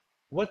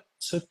what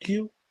took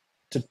you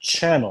to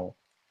channel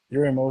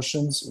your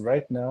emotions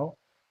right now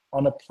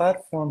on a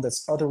platform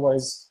that's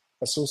otherwise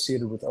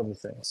associated with other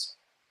things?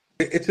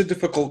 It's a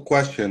difficult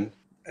question,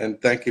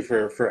 and thank you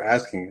for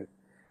asking it.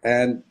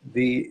 And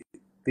the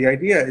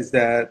idea is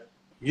that,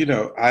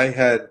 I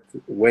had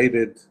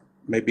waited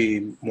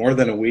maybe more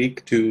than a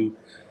week to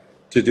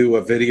do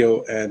a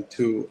video, and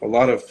to a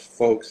lot of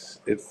folks,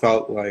 it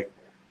felt like,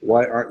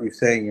 why aren't you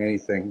saying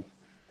anything?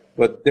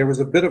 But there was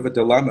a bit of a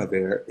dilemma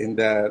there in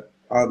that,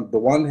 on the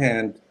one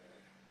hand,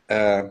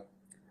 uh,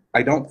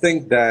 I don't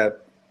think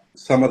that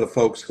some of the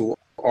folks who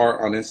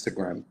are on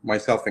Instagram,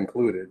 myself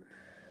included,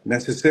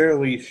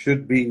 necessarily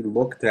should be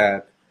looked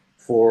at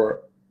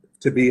for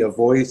to be a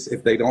voice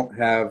if they don't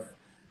have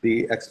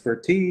the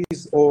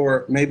expertise,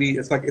 or maybe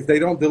it's like if they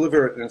don't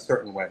deliver it in a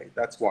certain way.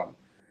 That's one.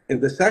 And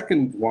the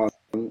second one,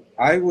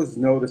 I was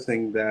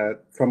noticing that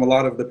from a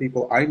lot of the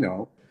people I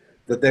know,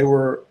 that they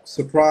were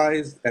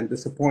surprised and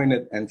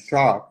disappointed and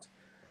shocked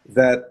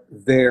that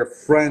their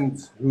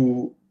friends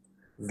who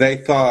they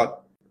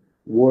thought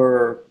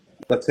were,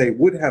 let's say,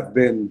 would have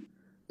been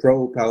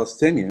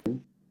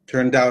pro-Palestinian,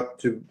 turned out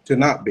to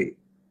not be.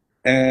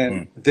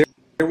 And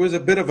there was a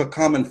bit of a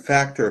common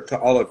factor to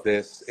all of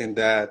this, in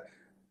that,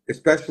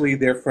 especially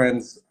their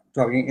friends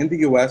talking in the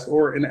US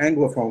or in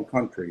Anglophone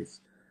countries,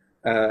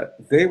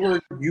 they were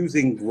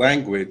using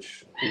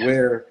language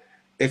where,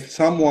 if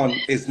someone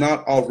is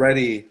not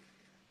already,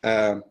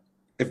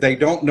 if they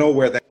don't know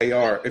where they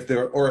are,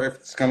 or if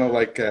it's kind of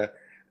like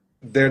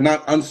they're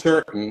not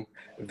uncertain,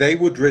 they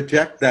would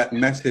reject that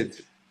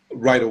message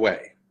right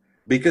away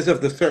because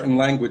of the certain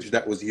language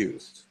that was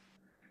used.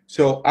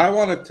 So I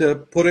wanted to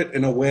put it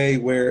in a way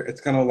where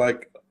it's kind of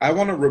like, I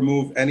want to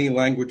remove any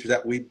language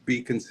that would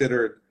be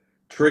considered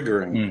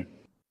triggering.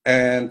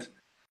 And,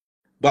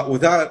 but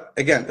without,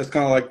 again, it's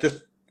kind of like,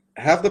 just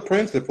have the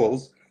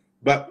principles,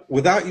 but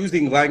without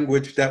using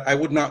language that I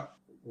would not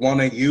want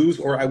to use,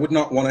 or I would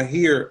not want to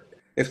hear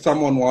if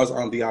someone was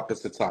on the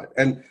opposite side.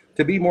 And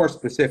to be more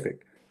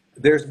specific,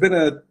 there's been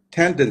a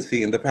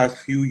tendency in the past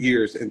few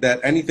years in that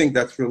anything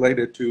that's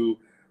related to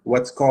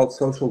what's called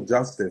social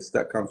justice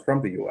that comes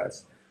from the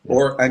US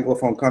or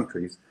Anglophone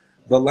countries,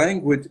 the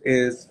language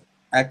is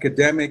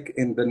academic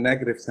in the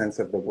negative sense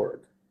of the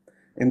word,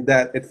 in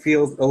that it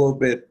feels a little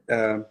bit,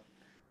 how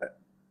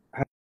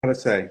to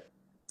say,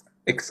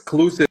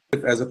 exclusive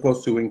as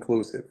opposed to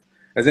inclusive.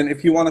 As in,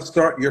 if you want to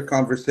start your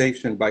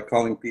conversation by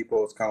calling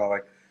people, it's kind of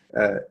like,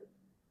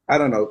 I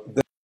don't know,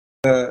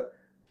 the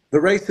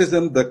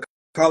racism, the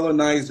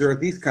colonizer,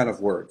 these kind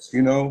of words,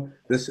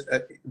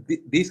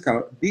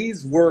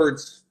 these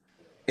words,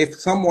 if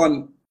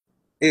someone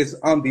is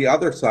on the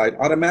other side,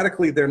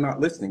 automatically they're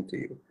not listening to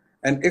you.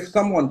 And if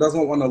someone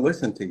doesn't want to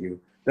listen to you,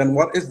 then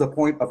what is the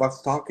point of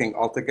us talking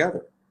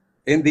altogether?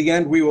 In the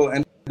end, we will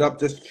end up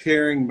just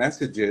sharing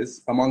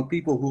messages among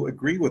people who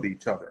agree with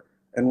each other.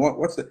 And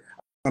what's it?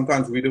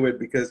 Sometimes we do it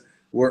because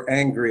we're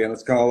angry, and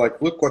it's kind of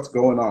like, look what's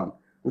going on,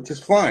 which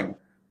is fine.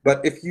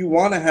 But if you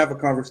want to have a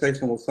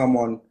conversation with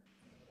someone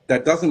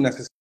that doesn't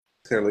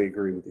necessarily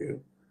agree with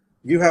you,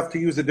 you have to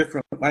use a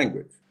different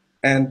language.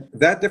 And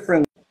that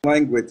different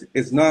language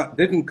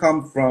didn't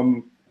come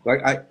from,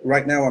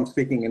 right now I'm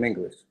speaking in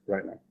English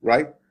right now,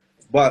 right?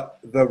 But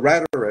the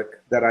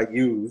rhetoric that I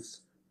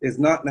use is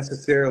not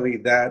necessarily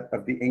that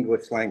of the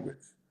English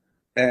language.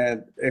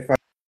 And if I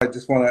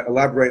just want to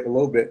elaborate a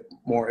little bit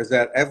more, is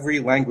that every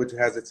language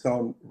has its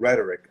own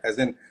rhetoric. As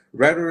in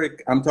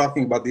rhetoric, I'm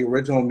talking about the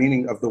original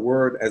meaning of the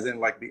word, as in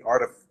like the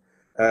art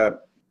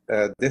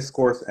of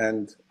discourse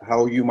and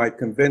how you might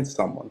convince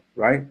someone,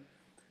 right?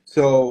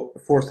 So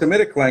for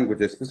Semitic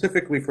languages,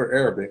 specifically for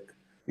Arabic,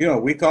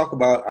 we talk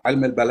about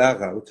ilm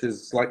al-balagha, which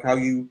is like how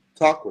you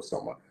talk with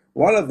someone.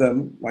 One of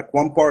them, like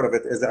one part of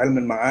it, is ilm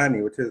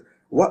al-ma'ani, which is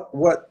what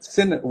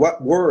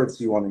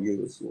words you want to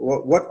use,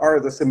 what are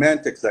the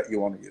semantics that you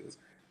want to use,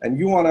 and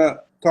you want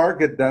to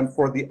target them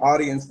for the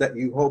audience that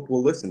you hope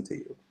will listen to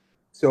you.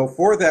 So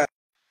for that,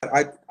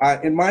 I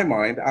in my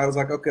mind, I was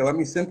like, okay, let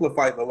me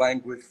simplify the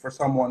language for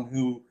someone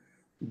who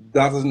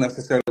doesn't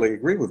necessarily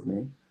agree with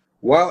me,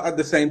 while at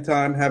the same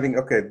time having,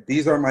 okay,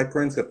 these are my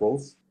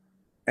principles,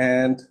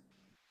 and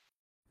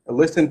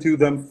listen to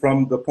them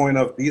from the point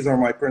of, these are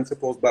my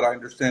principles, but I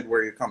understand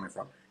where you're coming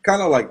from.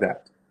 Kind of like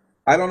that.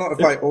 I don't know if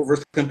I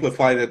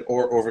oversimplified it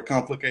or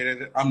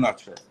overcomplicated it. I'm not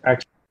sure.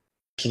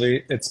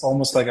 Actually, it's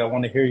almost like I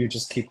want to hear you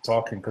just keep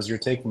talking, because you're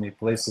taking me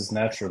places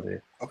naturally.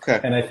 Okay.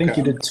 And I think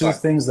you I'm did two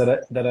things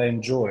that I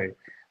enjoy,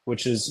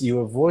 which is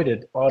you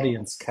avoided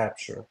audience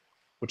capture,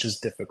 which is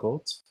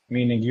difficult,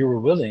 meaning you were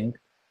willing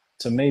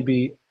to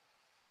maybe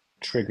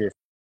trigger,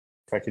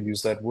 if I could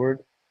use that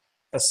word,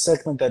 a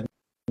segment that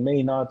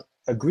may not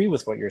agree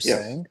with what you're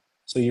saying.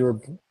 So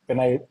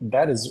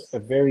that is a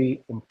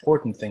very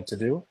important thing to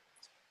do.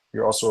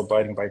 You're also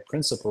abiding by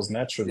principles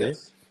naturally,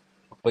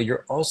 but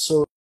you're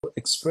also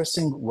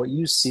expressing what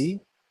you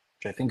see,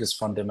 which I think is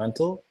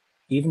fundamental.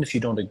 Even if you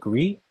don't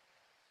agree,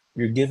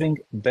 you're giving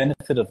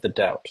benefit of the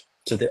doubt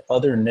to the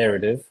other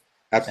narrative.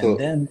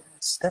 Absolutely. And then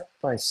step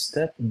by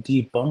step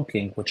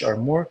debunking, which are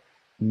more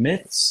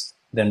myths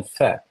than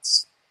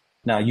facts.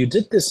 Now, you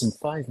did this in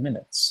 5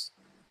 minutes,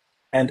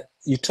 and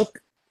you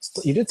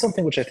did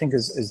something which I think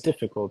is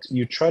difficult.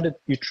 You tried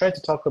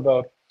to talk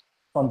about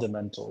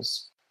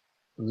fundamentals,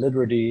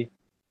 liberty,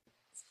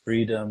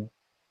 freedom,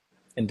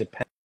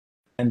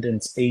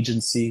 independence,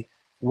 agency,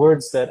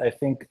 words that I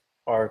think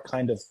are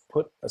kind of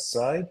put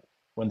aside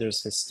when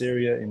there's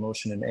hysteria,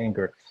 emotion, and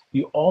anger.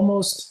 You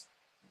almost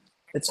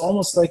It's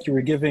almost like you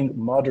were giving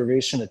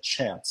moderation a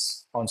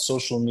chance on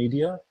social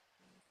media,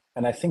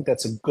 and I think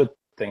that's a good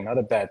thing, not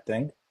a bad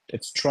thing.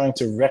 It's trying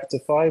to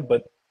rectify,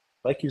 but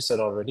like you said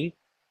already,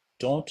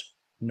 don't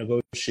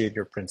negotiate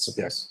your Yes.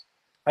 principles.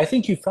 I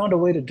think you found a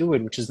way to do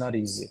it, which is not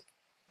easy.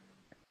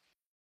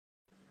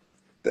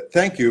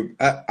 Thank you.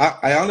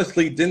 I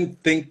honestly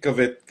didn't think of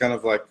it kind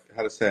of like,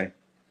 how to say,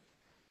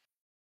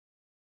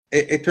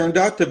 it turned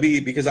out to be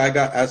because I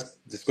got asked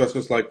this question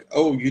was like,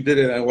 oh, you did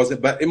it and it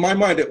wasn't. But in my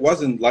mind, it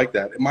wasn't like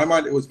that. In my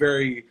mind, it was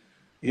very,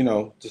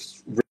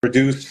 just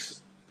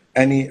reduce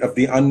any of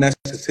the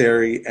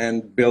unnecessary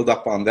and build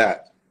up on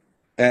that.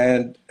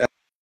 And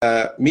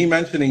me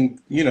mentioning,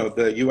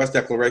 the U.S.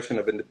 Declaration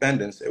of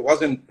Independence, it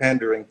wasn't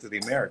pandering to the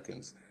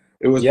Americans.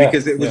 It was Yeah,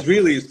 because it yeah, was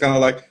really, it's kind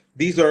of like,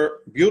 these are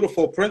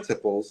beautiful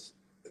principles,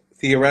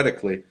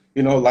 theoretically,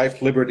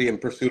 life, liberty, and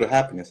pursuit of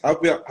happiness. How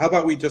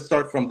about we just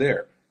start from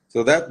there?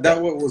 So that yeah.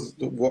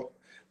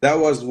 that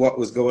was what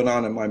was going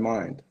on in my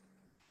mind.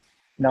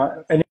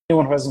 Now,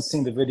 anyone who hasn't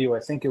seen the video, I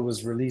think it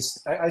was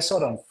released. I saw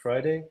it on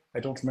Friday. I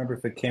don't remember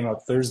if it came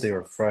out Thursday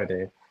or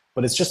Friday,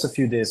 but it's just a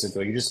few days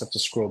ago. You just have to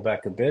scroll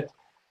back a bit.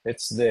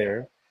 It's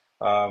there.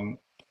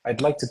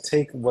 I'd like to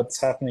take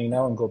what's happening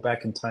now and go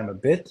back in time a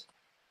bit,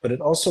 but it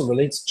also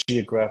relates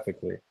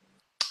geographically.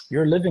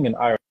 You're living in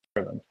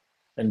Ireland,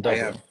 in I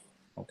am. Dublin.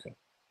 Okay.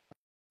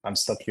 I'm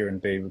stuck here in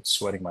Beirut,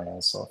 sweating my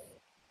ass off.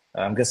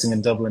 I'm guessing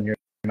in Dublin, you're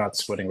not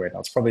sweating right now.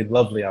 It's probably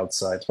lovely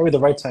outside. It's probably the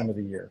right time of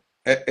the year.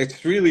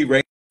 It's really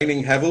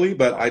raining heavily,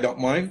 but I don't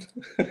mind.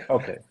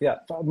 Okay, yeah,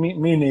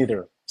 me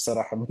neither,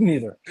 Sarah, me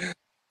neither.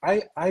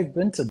 I've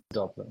been to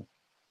Dublin.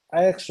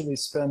 I actually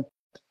spent,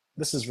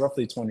 this is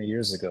roughly 20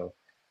 years ago.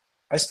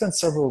 I spent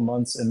several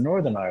months in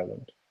Northern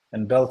Ireland,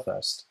 in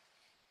Belfast.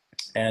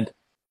 And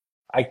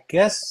I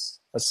guess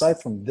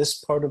aside from this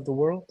part of the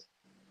world,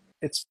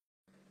 it's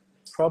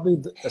probably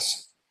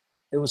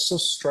it was so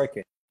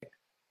striking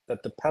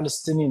that the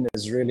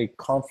Palestinian-Israeli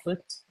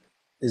conflict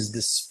is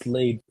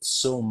displayed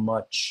so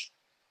much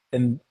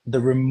in the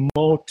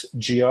remote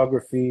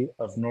geography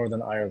of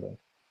Northern Ireland,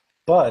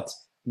 but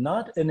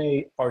not in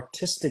a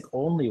artistic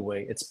only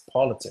way. It's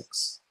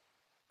politics.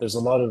 There's a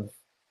lot of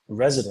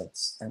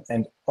residents,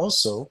 and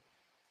also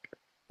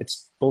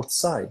it's both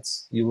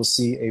sides. You'll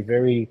see a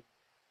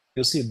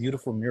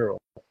beautiful mural.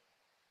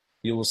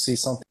 You will see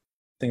something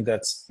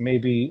that's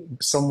maybe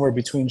somewhere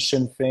between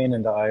Sinn Féin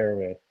and the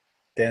IRA,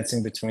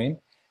 dancing between,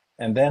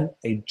 and then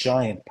a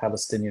giant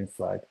Palestinian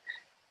flag.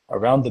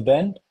 Around the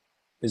bend,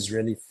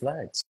 Israeli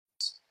flags.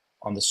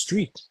 On the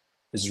street,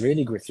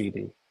 Israeli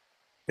graffiti,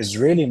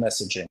 Israeli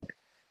messaging.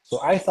 So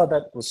I thought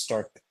that was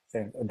stark,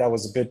 and that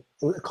was a bit,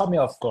 it caught me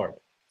off guard.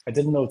 I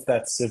didn't know it's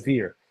that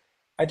severe.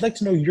 I'd like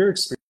to know your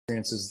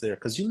experiences there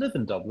because you live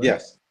in Dublin,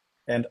 Yes.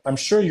 and I'm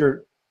sure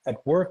you're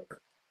at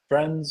work,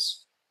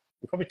 friends,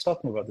 you're probably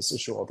talking about this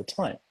issue all the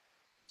time.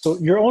 So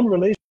your own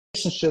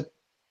relationship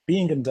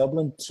being in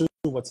Dublin to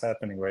what's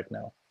happening right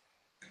now.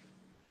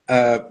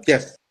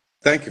 Yes,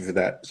 thank you for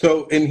that.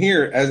 So in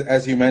here,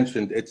 as you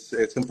mentioned, it's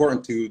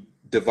important to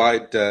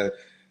divide the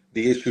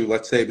issue,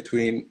 let's say,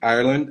 between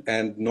Ireland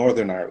and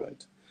Northern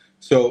Ireland.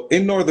 So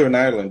in Northern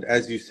Ireland,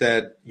 as you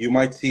said, you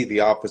might see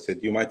the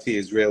opposite. You might see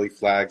Israeli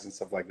flags and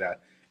stuff like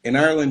that. In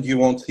Ireland, you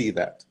won't see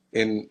that.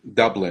 In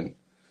Dublin,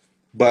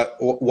 but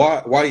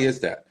why is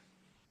that?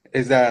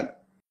 Is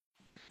that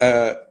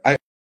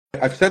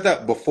I've said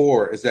that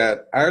before, is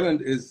that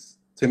Ireland is,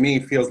 to me,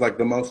 feels like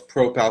the most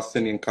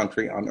pro-Palestinian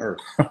country on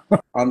earth.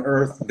 On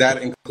earth,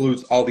 that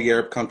includes all the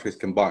Arab countries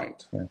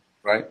combined, Yeah,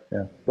 right?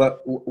 yeah.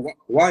 But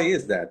why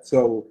is that?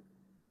 So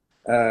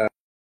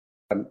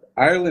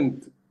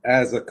Ireland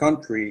as a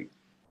country,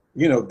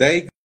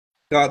 they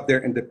got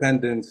their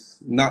independence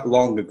not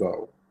long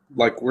ago.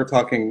 Like we're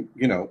talking,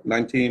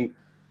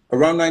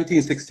 around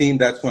 1916,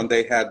 that's when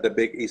they had the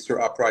big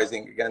Easter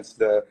uprising against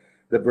the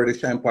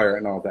British Empire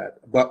and all that.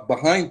 But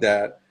behind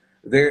that,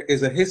 there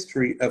is a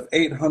history of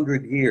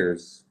 800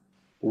 years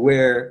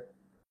where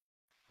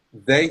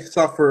they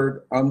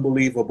suffered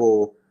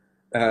unbelievable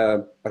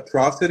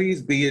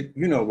atrocities, be it,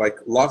 like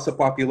loss of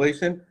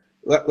population.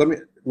 Let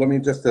me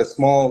just a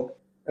small,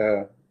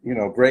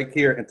 break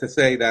here and to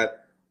say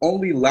that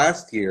only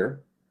last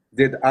year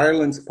did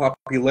Ireland's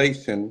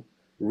population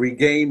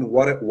regain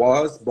what it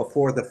was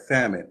before the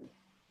famine.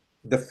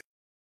 The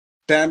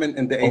famine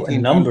in the Oh, and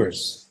 1800s,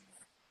 numbers.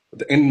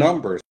 in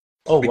numbers,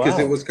 Oh, because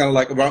it wow. was kind of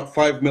like around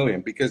 5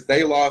 million, because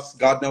they lost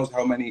God knows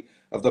how many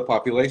of the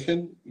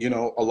population,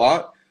 a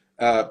lot.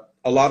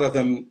 A lot of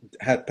them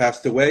had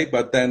passed away,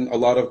 but then a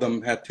lot of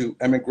them had to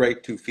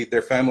emigrate to feed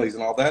their families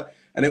and all that.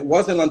 And it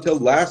wasn't until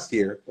last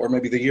year, or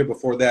maybe the year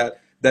before that,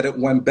 that it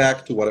went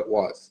back to what it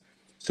was.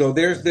 So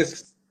there's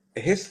this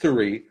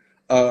history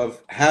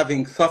of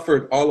having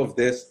suffered all of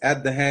this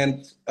at the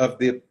hands of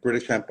the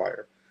British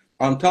Empire.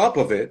 On top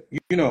of it,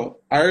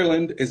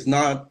 Ireland is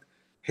not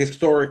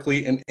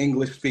historically an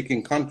English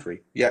speaking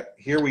country, yet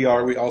here we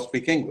are, we all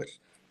speak English.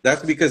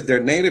 That's because their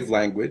native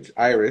language,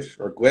 Irish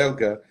or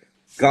Gaeilge,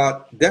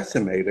 got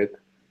decimated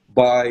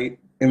by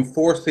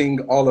enforcing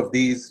all of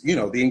these,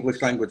 the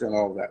English language and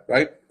all of that,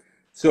 right?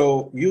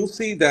 So you'll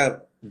see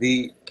that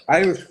the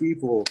Irish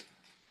people,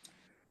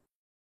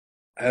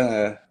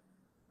 uh,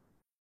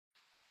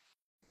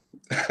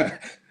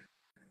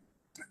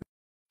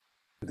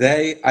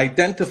 they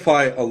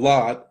identify a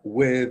lot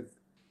with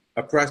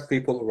oppressed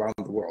people around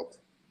the world,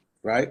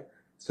 right?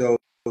 So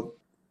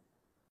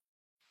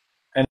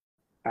And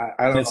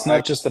I don't it's know.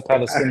 not just the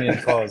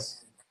Palestinian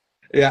cause.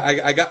 Yeah,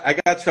 I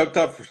got choked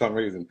up for some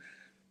reason.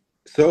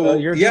 So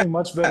You're yeah, doing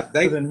much better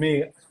they than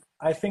me.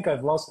 I think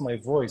I've lost my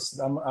voice.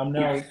 I'm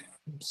now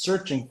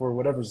searching for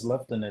whatever's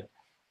left in it.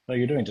 No,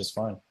 you're doing just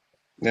fine.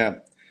 yeah.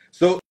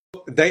 So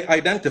they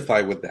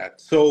identify with that.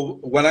 So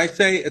when I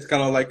say it's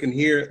kind of like in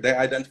here, they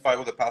identify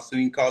with the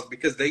Palestinian cause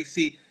because they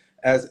see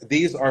as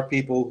these are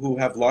people who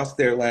have lost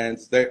their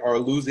lands. They are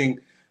losing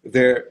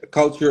their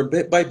culture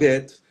bit by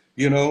bit.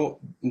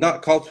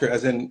 Not culture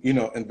as in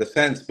in the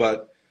sense,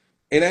 but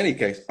in any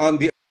case. On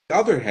the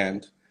other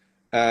hand,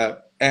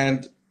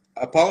 and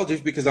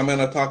apologies because I'm going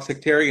to talk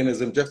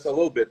sectarianism just a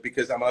little bit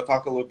because I'm going to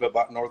talk a little bit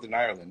about Northern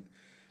Ireland.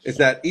 Is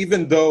that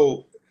even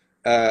though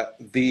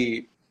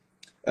the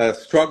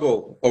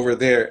struggle over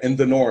there in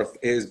the north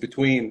is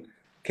between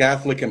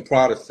Catholic and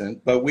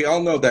Protestant, but we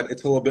all know that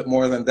it's a little bit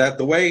more than that.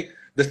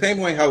 The same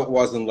way how it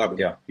was in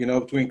Lebanon, Yeah.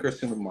 between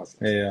Christian and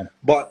Muslims. Yeah.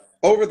 But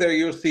over there,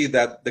 you'll see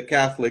that the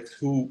Catholics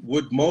who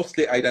would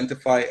mostly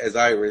identify as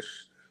Irish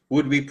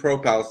would be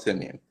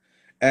pro-Palestinian.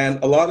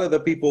 And a lot of the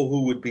people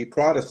who would be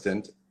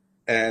Protestant,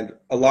 and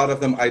a lot of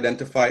them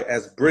identify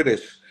as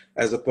British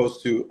as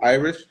opposed to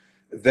Irish,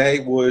 they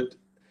would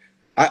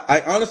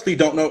I honestly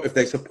don't know if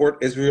they support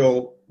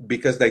Israel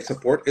because they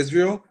support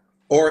Israel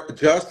or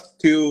just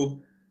to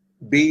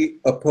be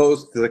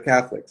opposed to the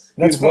Catholics.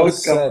 That's well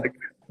It's kind of said.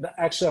 like,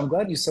 Actually, I'm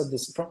glad you said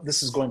this.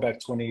 This is going back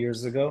 20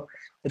 years ago.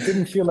 It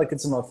didn't feel like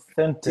it's an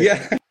authentic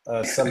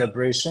yeah,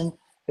 celebration.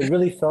 It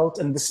really felt,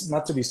 and this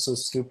not to be so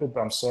stupid, but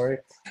I'm sorry.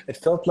 It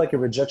felt like a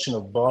rejection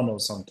of Bono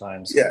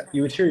sometimes. yeah,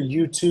 You would hear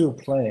U2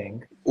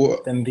 playing,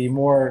 well, and the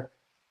more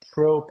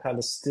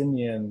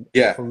pro-Palestinian,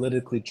 yeah,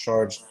 politically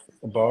charged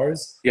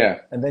bars, yeah,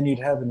 and then you'd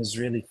have an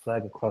Israeli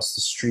flag across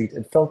the street.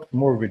 It felt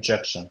more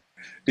rejection,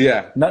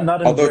 yeah. not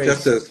Although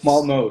just embrace. a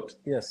small note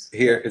Yes.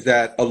 here is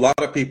that a lot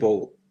of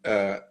people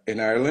in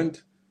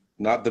Ireland,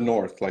 not the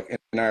North, like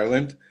in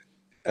Ireland,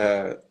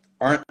 uh,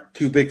 aren't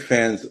too big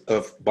fans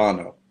of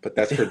Bono, but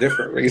that's for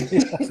different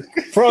reasons.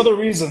 Yeah. For other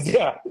reasons,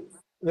 yeah.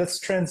 That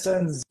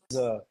transcends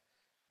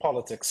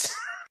politics.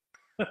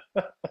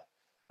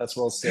 That's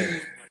well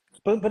said.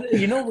 But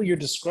you know what you're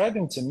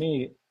describing to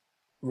me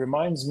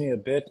reminds me a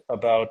bit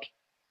about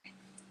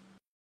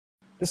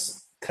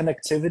this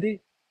connectivity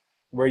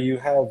where you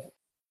have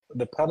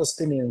the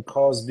Palestinian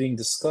cause being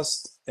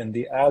discussed in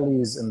the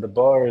alleys, in the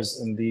bars,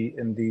 in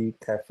the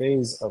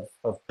cafes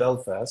of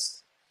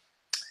Belfast.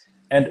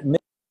 And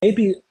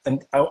maybe,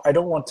 and I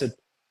don't want to,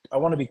 I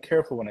want to be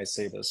careful when I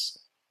say this.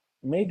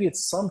 Maybe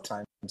it's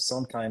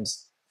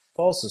sometimes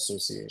false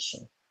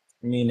association,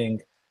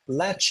 meaning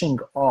latching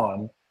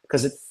on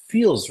because it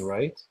feels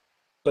right,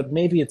 but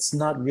maybe it's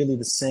not really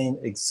the same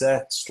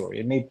exact story.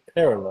 It may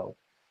parallel.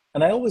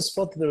 And I always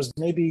felt that there was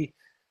maybe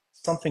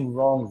something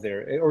wrong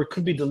there, or it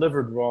could be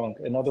delivered wrong.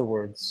 In other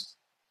words,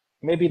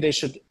 maybe they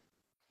should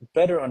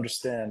better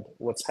understand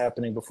what's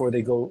happening before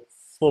they go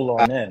full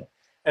on in.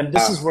 And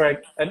this is Ah,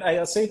 where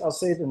I'll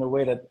say it in a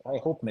way that I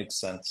hope makes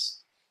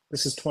sense.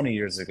 This is 20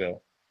 years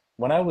ago.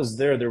 When I was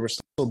there were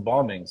still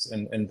bombings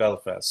in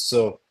Belfast.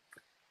 So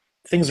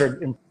things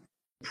are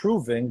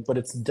improving, but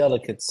it's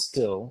delicate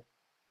still.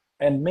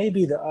 And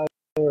maybe the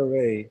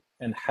IRA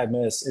and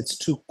Hamas, it's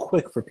too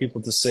quick for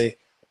people to say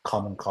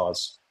common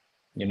cause.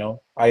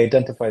 I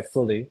identify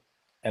fully,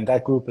 and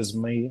that group is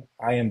me.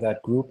 I am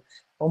that group.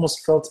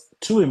 Almost felt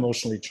too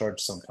emotionally charged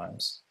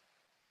sometimes.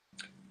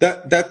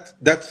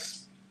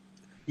 that's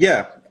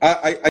yeah.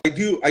 I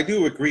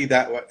do agree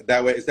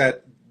that way is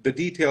that the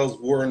details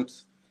weren't.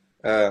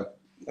 Uh,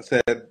 I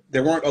said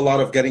there weren't a lot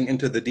of getting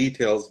into the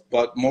details,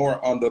 but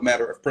more on the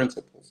matter of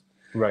principles.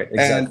 Right, And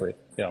exactly.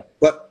 Yeah.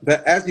 but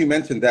as you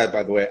mentioned that,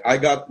 by the way, I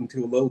got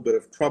into a little bit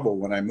of trouble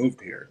when I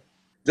moved here,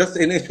 just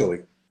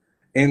initially,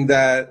 in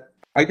that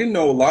I didn't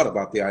know a lot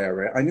about the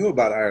IRA. I knew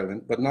about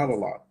Ireland, but not a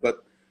lot.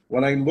 But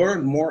when I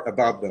learned more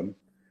about them,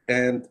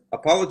 and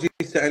apologies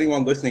to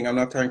anyone listening, I'm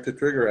not trying to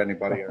trigger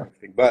anybody or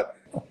anything, but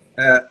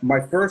my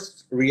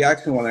first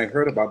reaction when I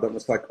heard about them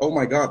was like, oh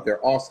my God,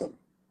 they're awesome.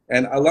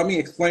 And let me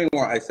explain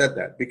why I said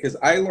that. Because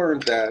I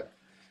learned that,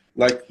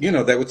 like,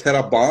 they would set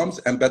up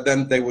bombs, but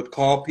then they would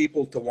call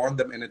people to warn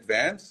them in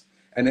advance.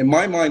 And in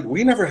my mind,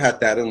 we never had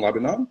that in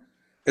Lebanon.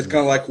 It's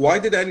kind of like, why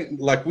did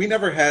we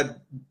never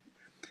had,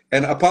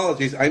 and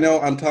apologies, I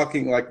know I'm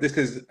talking like this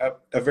is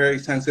a very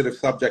sensitive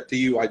subject to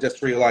you. I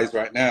just realized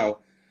right now.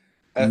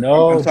 I'm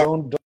No, sorry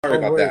don't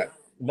about worry. that.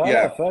 No, no,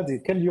 Yeah,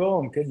 Fadi, كل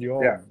yeah,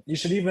 يوم. You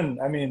should even,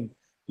 I mean,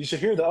 you should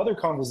hear the other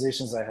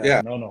conversations I have.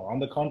 yeah. No, no, on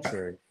the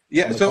contrary.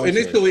 Yeah, On the so contrary.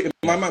 initially in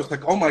my Yeah. mind, I was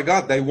like, oh my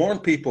God, they warn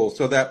people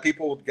so that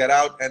people would get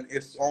out and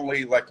it's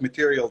only like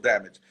material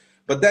damage.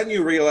 But then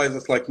you realize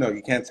it's like, no,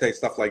 you can't say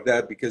stuff like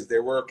that because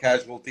there were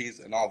casualties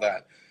and all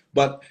that.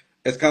 But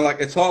it's kind of like,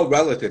 it's all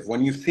relative.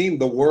 When you've seen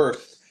the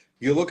worst,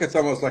 you look at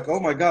someone, it's like, oh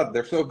my God,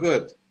 they're so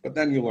good. But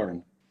then you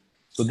learn.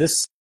 So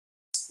this,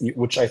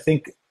 which I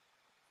think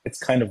it's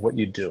kind of what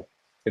you do.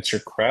 It's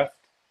your craft,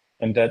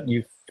 and that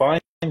you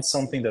find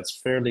something that's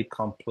fairly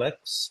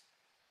complex,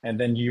 and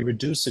then you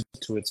reduce it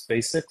to its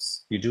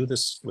basics. You do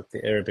this with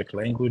the Arabic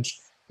language.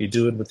 You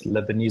do it with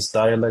Lebanese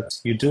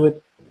dialects. You do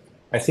it,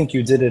 I think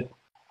you did it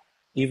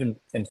even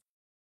in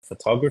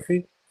photography.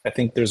 I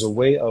think there's a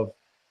way of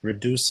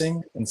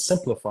reducing and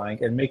simplifying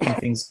and making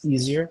things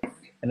easier,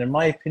 and in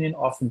my opinion,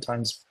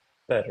 oftentimes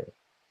better,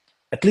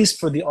 at least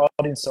for the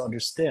audience to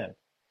understand.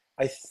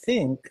 I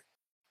think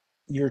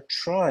you're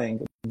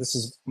trying, this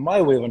is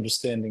my way of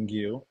understanding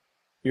you,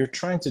 you're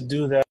trying to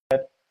do that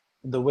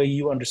the way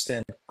you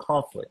understand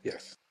conflict,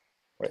 Yes.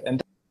 right?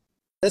 And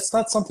that's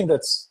not something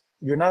that's,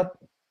 you're not,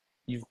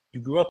 you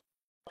grew up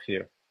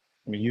here.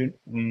 I mean,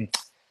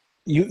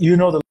 you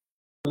know the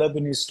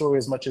Lebanese story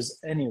as much as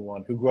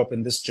anyone who grew up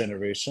in this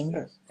generation.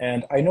 Yes.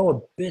 And I know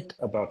a bit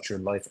about your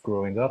life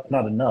growing up,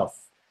 not enough,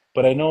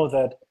 but I know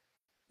that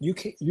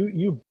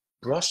you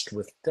brushed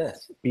with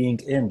death being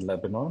in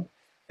Lebanon,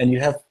 and you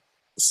have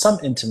some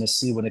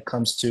intimacy when it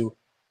comes to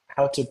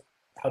how to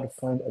how to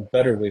find a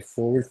better way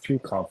forward through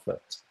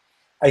conflict.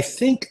 I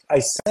think I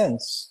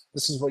sense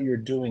this is what you're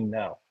doing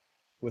now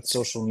with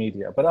social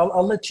media, but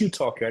I'll let you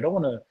talk here. I don't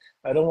want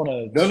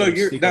to No, no, sort of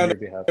you're speak on no, your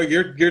behalf. no,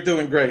 you're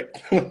doing great.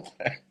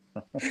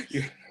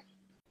 You-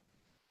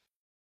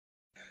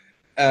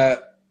 uh,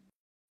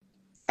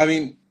 I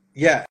mean,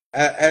 yeah,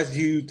 as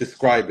you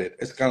describe it,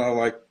 it's kind of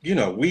like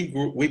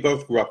we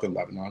both grew up in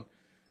Lebanon.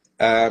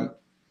 Um,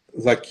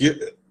 like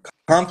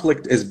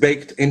conflict is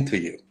baked into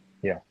you.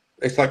 Yeah,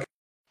 It's like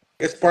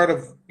it's part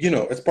of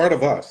it's part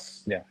of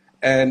us. yeah.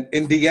 And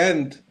in the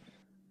end,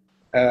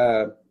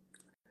 uh,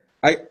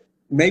 I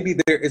maybe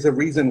there is a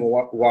reason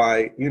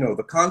why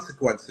the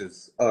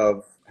consequences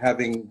of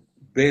having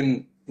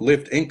been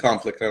lived in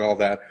conflict and all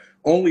that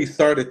only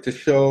started to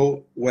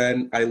show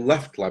when I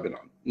left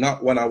Lebanon,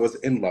 not when I was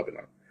in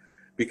Lebanon.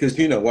 Because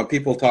when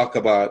people talk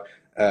about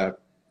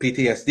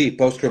PTSD,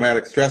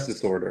 post-traumatic stress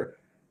disorder,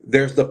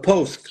 there's the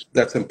post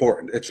that's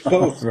important. It's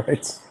post.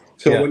 Right.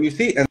 So Yeah. when you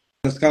see, and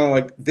it's kind of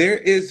like there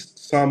is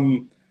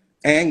some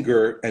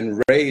anger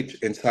and rage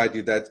inside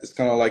you that is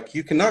kind of like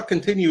you cannot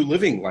continue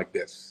living like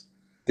this.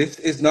 This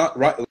is not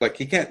right. Like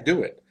you can't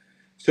do it.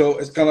 So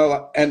it's kind of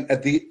like, and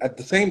at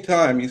the same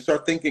time, you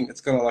start thinking it's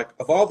kind of like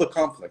of all the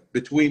conflict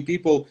between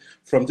people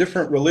from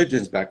different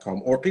religions back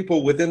home, or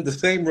people within the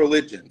same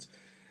religions,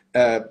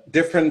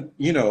 different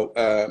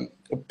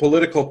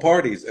political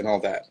parties and all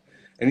that,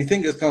 and you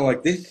think it's kind of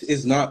like this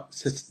is not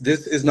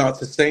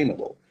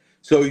sustainable.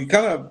 So you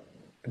kind of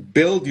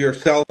build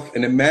yourself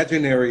an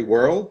imaginary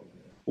world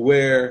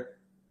where,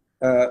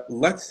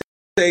 let's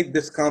say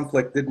this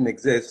conflict didn't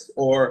exist,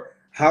 or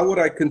how would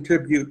I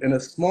contribute in a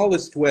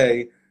smallest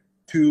way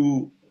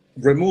to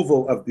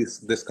removal of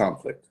this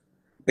conflict?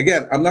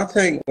 Again, I'm not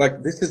saying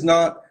like this is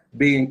not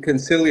being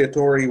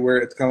conciliatory where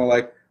it's kind of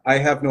like I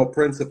have no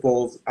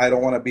principles, I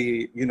don't want to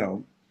be,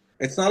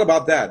 it's not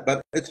about that,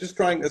 but it's just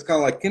trying. It's kind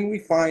of like, can we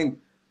find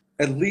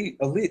at least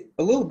a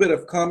little bit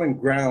of common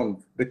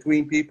ground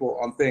between people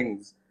on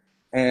things,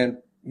 and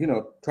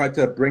try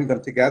to bring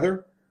them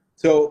together.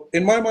 So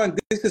in my mind,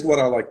 this is what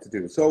I like to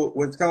do. So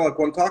when it's kind of like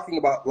when talking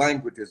about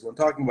languages, when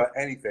talking about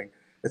anything,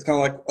 it's kind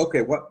of like,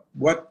 okay,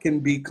 what can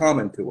be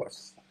common to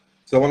us?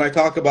 So when I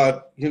talk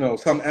about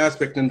some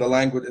aspect in the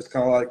language, it's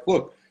kind of like,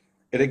 look,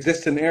 it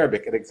exists in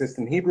Arabic, it exists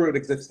in Hebrew, it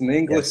exists in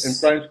English, in Yes.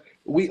 French.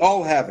 We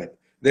all have it.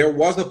 There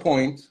was a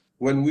point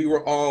when we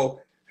were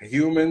all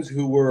humans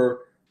who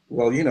were,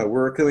 well, we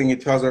were killing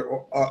each other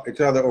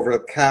over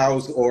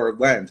cows or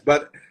land,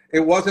 but it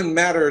wasn't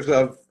matters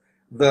of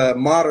the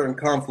modern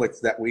conflicts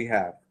that we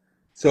have.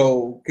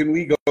 So can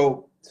we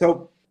go?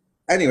 So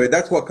anyway,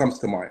 that's what comes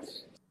to mind.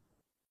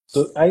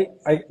 So I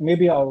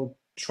maybe I'll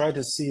try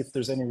to see if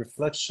there's any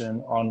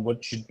reflection on what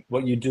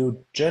you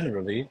do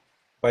generally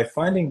by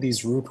finding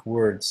these root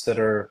words that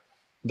are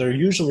they're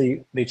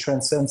usually they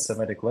transcend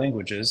Semitic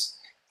languages,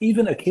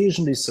 even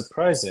occasionally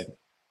surprising.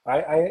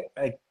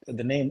 The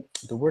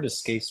word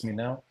escapes me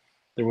now.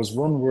 There was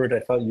one word I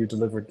thought you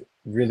delivered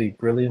really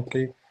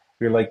brilliantly.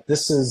 You're like,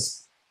 this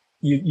is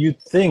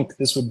you'd think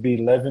this would be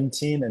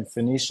Levantine and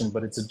Phoenician,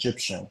 but it's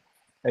Egyptian.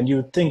 And you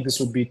would think this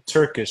would be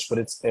Turkish, but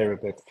it's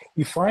Arabic.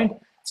 You find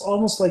it's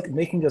almost like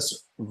making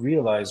us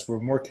realize we're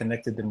more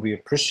connected than we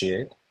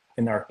appreciate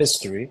in our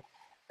history.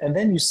 And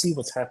then you see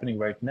what's happening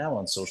right now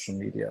on social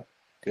media.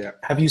 Yeah.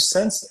 Have you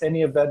sensed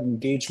any of that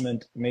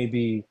engagement?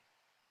 Maybe,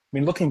 I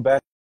mean, looking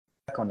back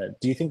on it,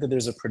 do you think that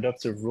there's a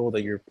productive role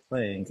that you're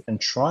playing in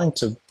trying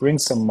to bring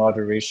some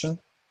moderation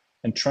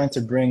and trying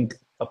to bring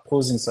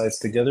opposing sides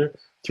together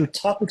through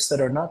topics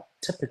that are not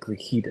typically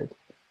heated.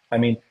 I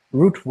mean,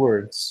 root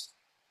words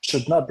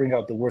should not bring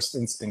out the worst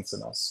instincts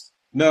in us.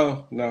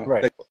 No, no,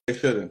 Right. they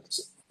shouldn't.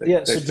 Yeah.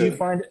 They So shouldn't.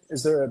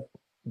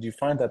 do you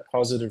find that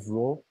positive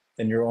role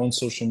in your own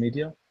social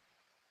media?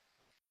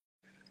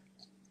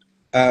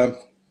 Um,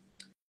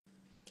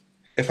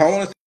 if I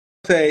want to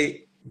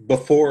say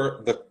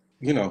before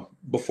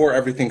before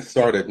everything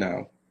started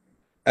now,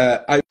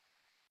 I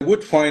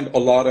would find a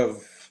lot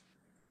of,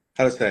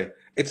 how to say,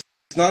 it's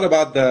not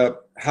about the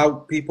how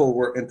people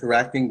were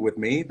interacting with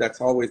me. That's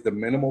always the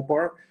minimal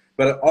part,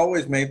 but it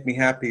always made me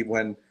happy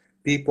when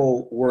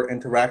people were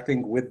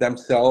interacting with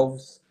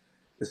themselves.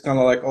 It's kind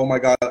of like, oh my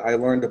God, I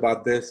learned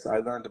about this. I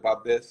learned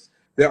about this.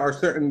 There are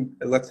certain,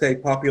 let's say,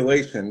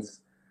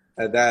 populations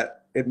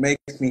that it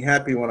makes me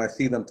happy when I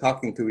see them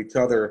talking to each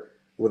other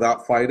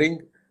without fighting,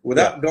 Yeah.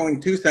 without going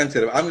too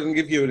sensitive. I'm going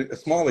to give you a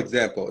small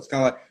example. It's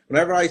kind of like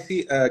whenever I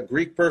see a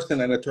Greek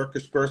person and a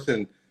Turkish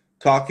person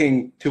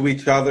talking to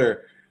each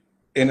other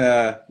in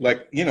a,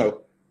 like, in a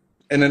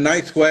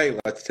nice way,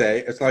 let's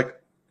say, it's like,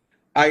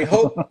 I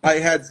hope I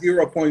had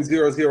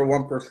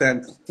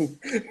 0.001%,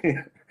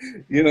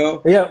 you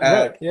know, Yeah.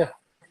 uh, Right. Yeah.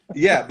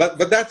 yeah, but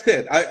that's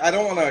it. I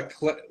don't want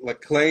to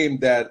claim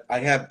that I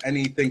have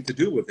anything to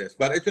do with this,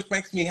 but it just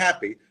makes me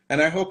happy,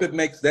 and I hope it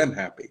makes them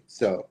happy.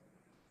 So,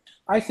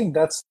 I think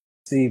that's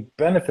the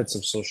benefits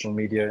of social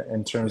media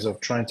in terms of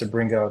trying to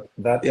bring out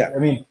that. yeah, I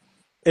mean,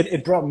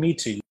 it brought me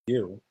to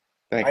you.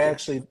 I thank you.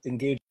 actually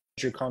engaged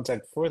your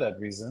contact for that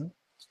reason.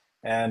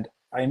 And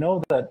I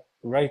know that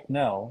right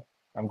now,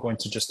 I'm going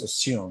to just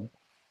assume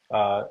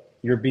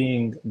you're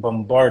being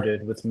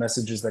bombarded with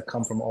messages that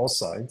come from all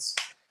sides.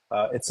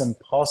 It's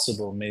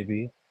impossible,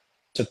 maybe,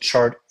 to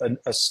chart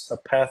a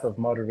path of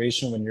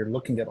moderation when you're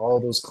looking at all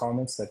those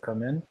comments that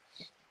come in.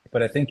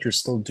 But I think you're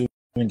still doing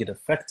it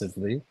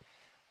effectively.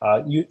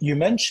 You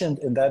mentioned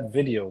in that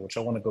video, which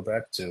I want to go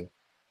back to,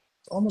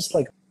 it's almost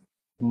like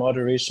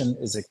moderation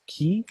is a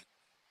key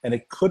and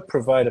it could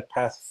provide a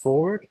path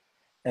forward.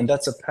 And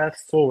that's a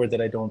path forward that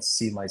I don't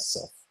see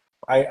myself.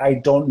 I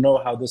don't know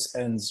how this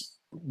ends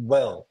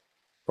well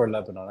for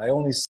Lebanon. I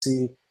only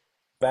see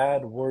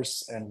bad,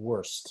 worse, and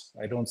worst.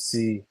 I don't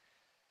see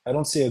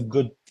a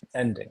good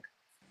ending.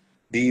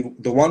 The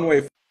one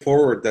way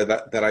forward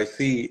that I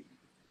see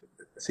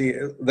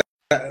that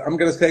I'm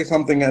going to say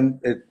something, and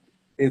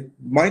it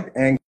might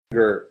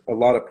anger a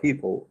lot of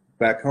people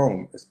back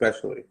home,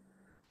 especially,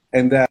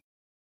 and that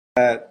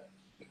that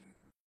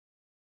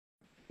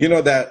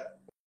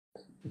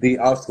the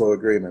Oslo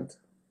Agreement.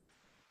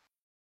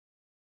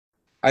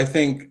 I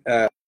think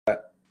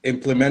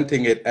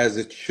implementing it as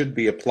it should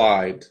be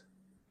applied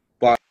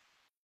by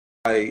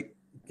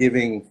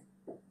giving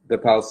the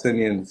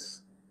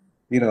Palestinians,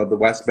 the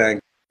West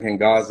Bank and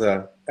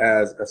Gaza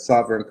as a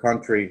sovereign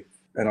country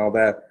and all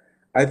that,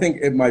 I think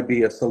it might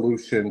be a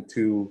solution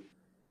to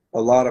a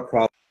lot of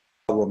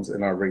problems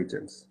in our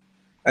regions.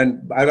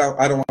 And I don't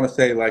want to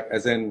say like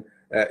as in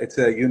it's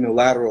a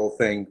unilateral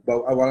thing,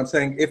 but what I'm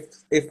saying,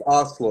 if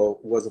Oslo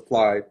was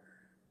applied,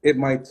 it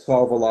might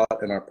solve a lot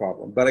in our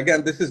problem. But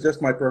again, this is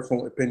just my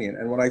personal opinion.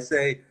 And when I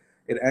say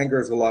it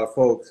angers a lot of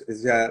folks,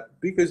 is that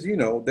because,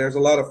 there's a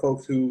lot of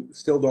folks who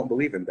still don't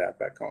believe in that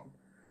back home.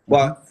 Mm-hmm.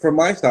 But from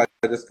my side,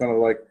 I just kind of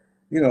like,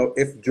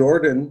 if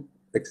Jordan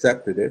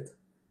accepted it,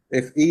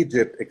 if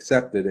Egypt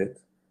accepted it,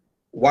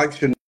 why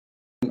shouldn't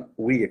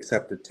we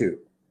accept it too?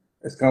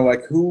 It's kind of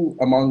like, who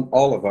among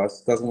all of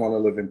us doesn't want to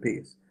live in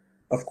peace?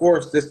 Of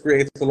course, this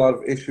creates a lot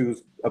of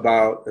issues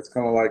about, it's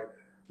kind of like,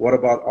 what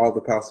about all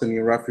the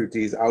Palestinian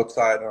refugees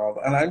outside and all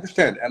that? And I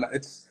understand. And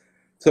it's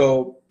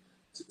so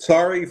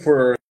sorry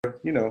for,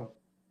 yeah,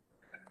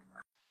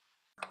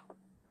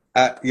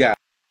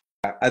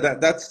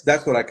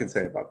 that's what I can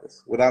say about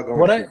this without going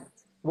What I too much.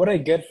 what I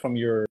get from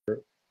your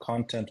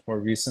content more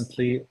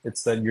recently,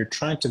 it's that you're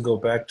trying to go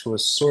back to a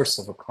source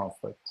of a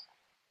conflict.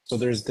 So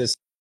there's this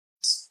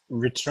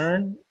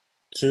return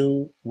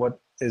to what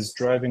is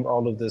driving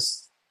all of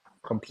this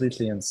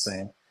completely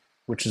insane,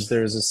 which is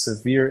there is a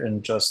severe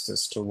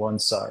injustice to one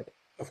side.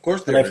 Of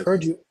course And there I've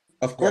heard is. you,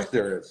 Of right. course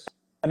there is.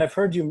 And I've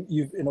heard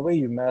you've in a way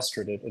you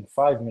mastered it in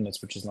 5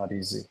 minutes, which is not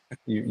easy.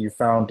 You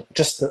found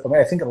I mean,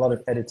 I think a lot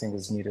of editing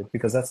is needed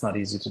because that's not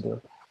easy to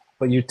do.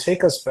 But you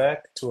take us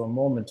back to a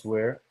moment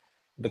where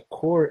the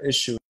core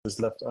issue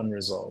is left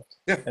unresolved.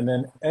 Yeah. And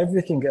then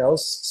everything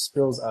else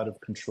spills out of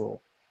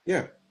control.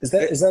 Yeah. Is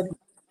that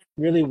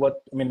really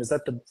what I mean, is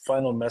that the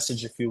final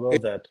message, if you will,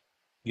 that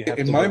you have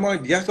In to my go?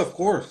 mind, yes, of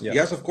course. Yeah.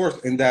 Yes, of course.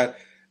 In that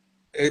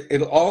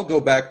it'll all go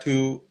back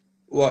to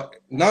what,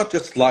 not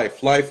just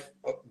life,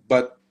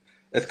 but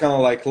it's kind of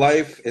like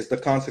life is the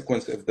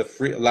consequence of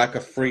the lack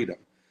of freedom.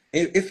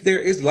 If there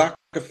is lack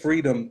of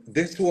freedom,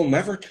 this will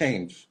never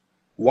change.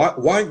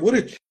 Why would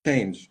it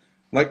change?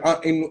 Like,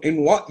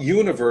 in what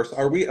universe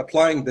are we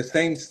applying the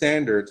same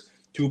standards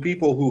to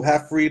people who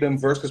have freedom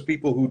versus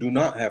people who do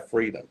not have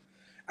freedom?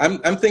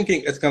 I'm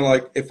thinking, it's kind of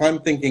like, if I'm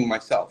thinking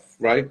myself,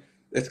 right?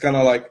 It's kind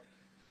of like,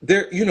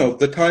 there,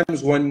 the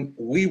times when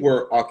we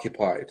were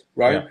occupied,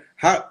 right?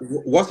 Yeah.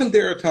 Wasn't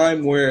there a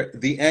time where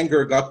the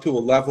anger got to a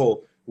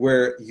level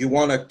where you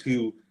wanted to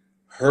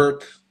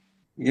hurt,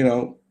 you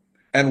know,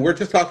 and we're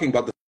just talking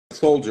about the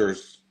soldiers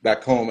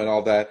back home and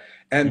all that.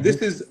 And this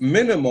is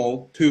minimal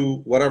to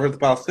whatever the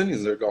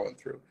Palestinians are going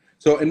through.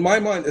 So in my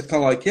mind, it's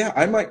kind of like, yeah,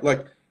 I might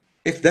like,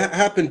 if that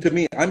happened to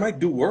me, I might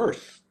do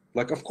worse.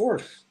 Like, of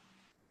course.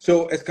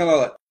 So it's kind of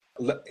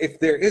like, if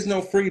there is no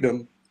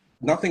freedom,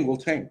 nothing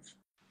will change.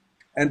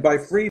 And by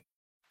freedom,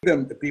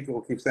 the people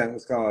keep saying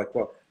it's kind of like,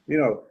 well, you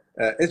know,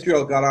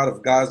 Israel got out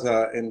of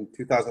Gaza in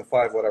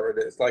 2005, whatever it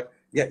is. Like,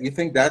 yeah, you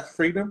think that's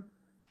freedom?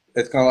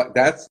 It's kind of like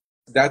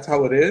that's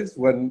how it is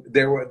when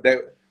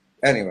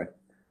anyway.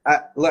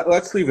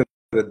 Let's leave it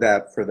at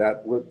that for that,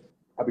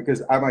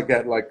 because I might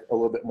get like a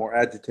little bit more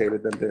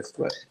agitated than this.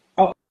 But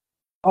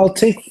I'll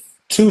take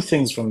two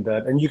things from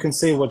that, and you can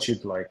say what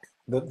you'd like.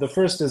 The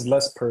first is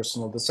less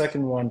personal. The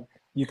second one,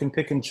 you can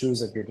pick and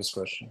choose at your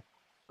discretion.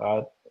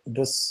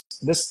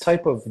 This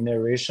type of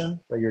narration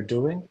that you're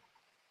doing,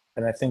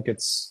 and I think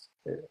it's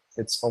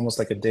almost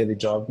like a daily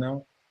job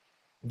now.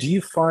 Do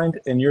you find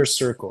in your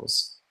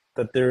circles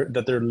that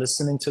they're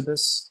listening to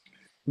this?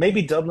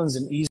 Maybe Dublin's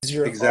an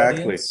easier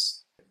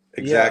audience.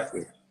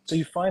 Exactly. Yeah. So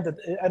you find that,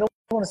 I don't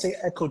want to say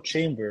echo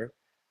chamber,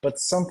 but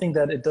something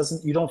that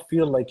you don't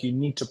feel like you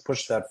need to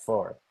push that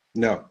far.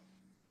 No.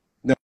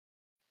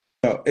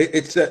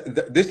 It's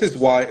this is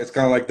why it's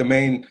kind of like the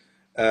main.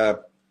 I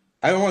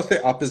don't want to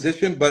say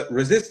opposition, but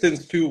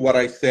resistance to what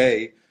I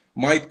say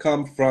might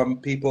come from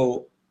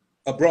people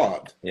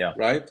abroad. Yeah.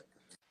 Right.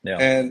 Yeah.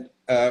 And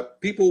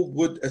people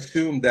would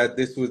assume that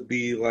this would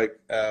be like.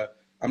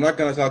 I'm not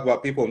going to talk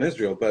about people in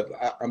Israel, but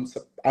I'm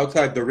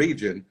outside the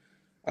region.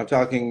 I'm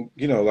talking,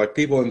 you know, like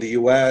people in the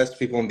U.S.,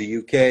 people in the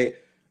U.K.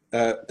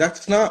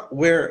 That's not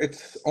where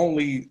it's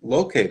only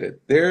located.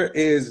 There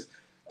is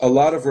a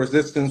lot of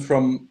resistance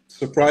from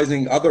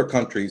surprising other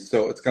countries.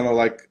 So it's kind of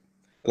like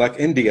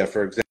India,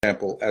 for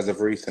example, as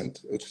of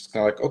recent, which is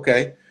kind of like,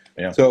 okay.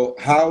 Yeah.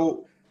 So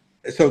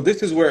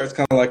this is where it's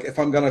kind of like, if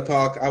I'm going to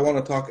talk, I want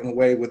to talk in a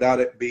way without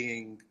it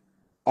being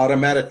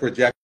automatic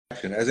rejection,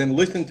 as in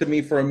listen to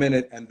me for a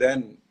minute and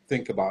then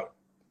think about it,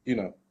 you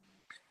know.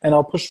 And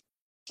I'll push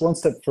one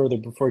step further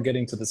before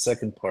getting to the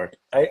second part.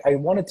 I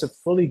wanted to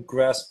fully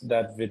grasp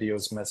that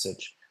video's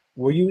message.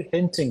 Were you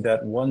hinting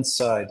that one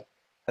side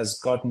has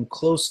gotten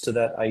close to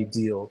that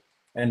ideal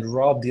and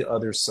robbed the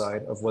other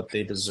side of what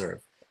they deserve?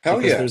 Hell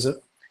because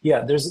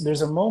yeah.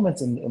 there's a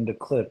moment in the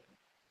clip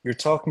you're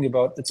talking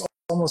about. It's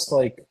almost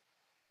like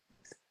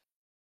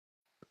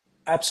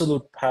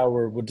absolute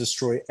power would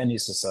destroy any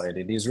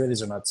society. The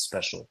Israelis are not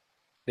special.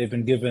 They've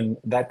been given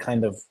that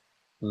kind of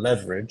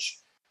leverage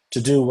to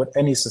do what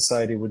any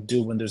society would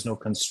do when there's no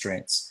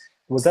constraints.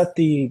 Was that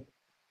the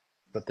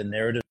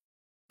narrative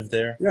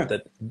there? Yeah.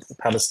 That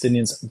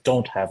Palestinians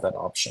don't have that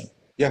option?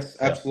 Yes,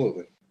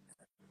 absolutely.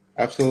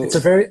 Yeah. Absolutely.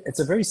 It's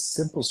a very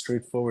simple,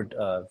 straightforward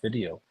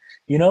video.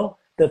 You know,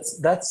 that's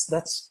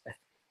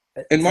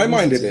in my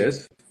mind it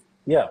is.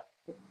 Yeah.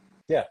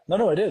 Yeah.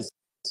 No, it is.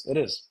 It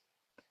is.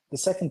 The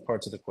second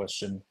part to the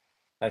question,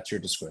 at your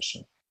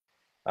discretion.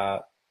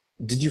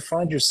 Did you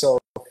find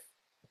yourself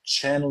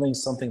channeling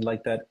something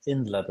like that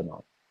in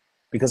Lebanon?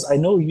 Because I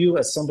know you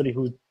as somebody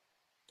who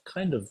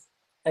kind of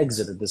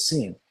exited the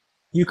scene.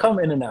 You come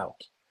in and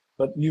out,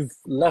 but you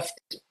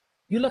left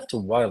a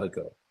while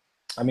ago.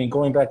 I mean,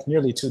 going back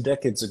nearly 2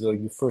 decades ago,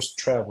 you first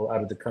traveled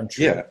out of the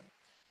country. Yeah.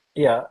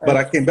 Yeah. But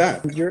I came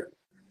back.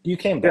 You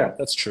came back, Yeah.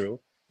 That's true.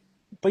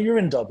 But you're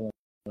in Dublin,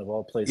 of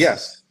all places.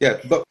 Yes.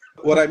 But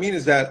what I mean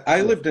is that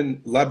I lived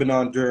in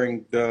Lebanon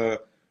during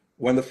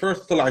when the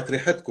first طلعت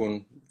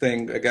ريحتكم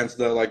thing against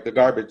the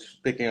garbage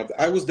picking up.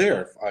 I was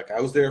there.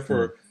 I was there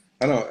for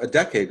I don't know, a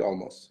decade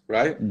almost,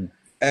 right?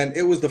 And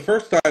it was the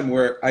first time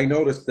where I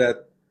noticed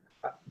that.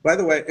 By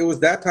the way, it was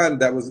that time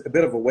that was a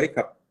bit of a wake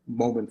up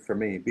moment for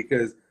me,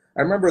 because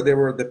I remember there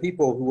were the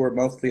people who were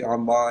mostly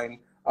online,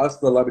 us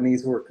the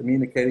Lebanese who were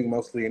communicating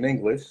mostly in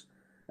English,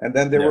 and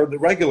then there were the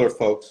regular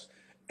folks.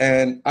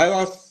 And I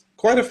lost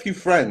quite a few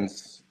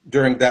friends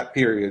during that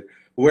period,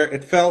 where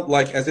it felt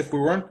like as if we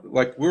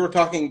were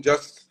talking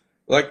just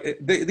like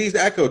these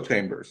echo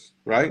chambers,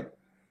 right?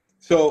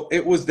 So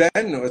it was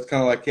it's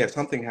kind of like, yeah,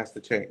 something has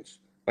to change.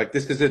 Like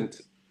this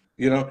isn't,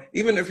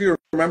 even if you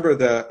remember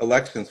the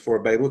elections for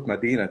Beirut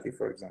Madinati,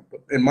 for example,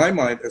 in my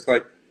mind, it's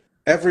like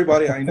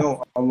everybody I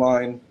know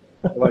online,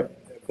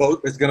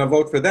 is going to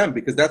vote for them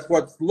because that's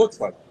what it looks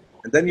like.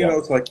 And then,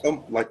 it's like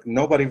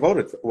nobody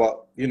voted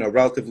for,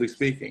 relatively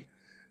speaking.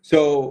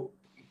 So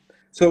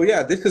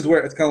yeah, this is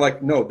where it's kind of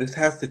like, no, this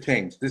has to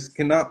change.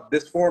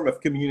 This form of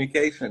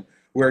communication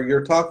where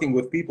you're talking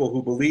with people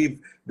who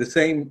believe the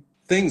same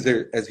things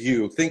as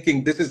you,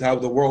 thinking this is how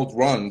the world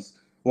runs.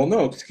 Well,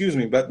 no, excuse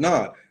me, but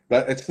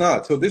it's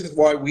not. So this is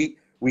why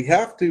we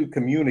have to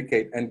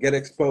communicate and get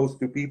exposed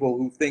to people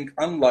who think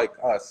unlike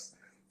us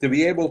to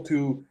be able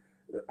to,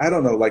 I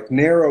don't know,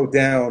 narrow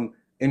down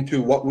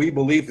into what we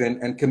believe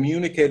in and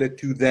communicate it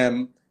to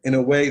them in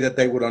a way that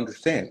they would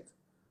understand,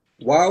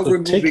 while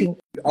removing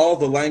all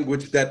the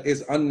language that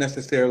is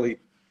unnecessarily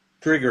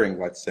triggering,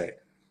 let's say.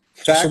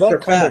 Facts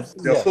are facts.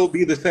 They'll still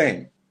be the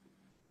same.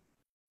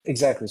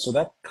 exactly. So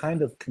that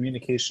kind of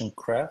communication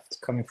craft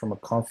coming from a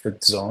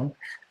conflict zone,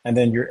 and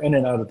then you're in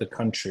and out of the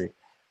country.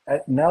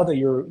 Now that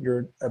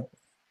you're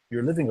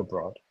living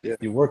abroad, Yeah,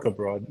 you work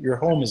abroad, your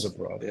home is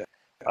abroad. yeah.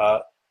 Uh,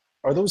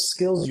 are those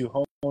skills you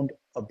honed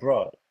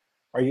abroad?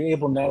 Are you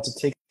able now to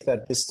take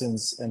that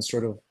distance and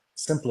sort of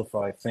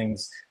simplify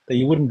things that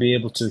you wouldn't be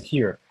able to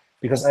here?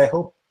 Because I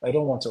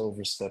don't want to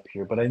overstep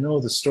here, but I know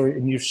the story,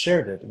 and you've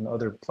shared it in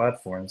other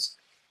platforms.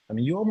 I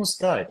mean, you almost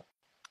died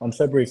on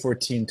February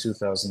 14,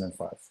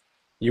 2005.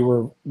 You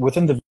were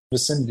within the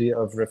vicinity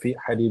of Rafiq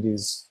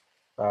Hadidi's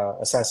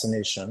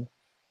assassination,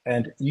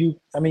 and you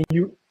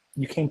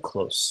came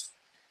close.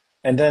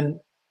 And then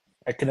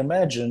I can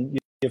imagine you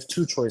have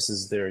two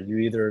choices there. You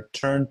either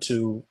turn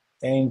to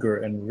anger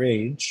and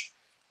rage,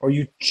 or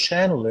you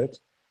channel it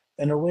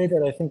in a way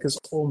that I think is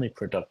only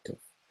productive.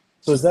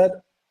 So is that,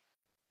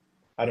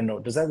 I don't know,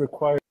 does that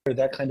require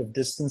that kind of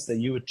distance that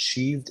you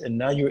achieved and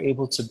now you're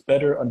able to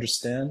better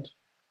understand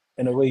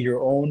in a way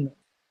your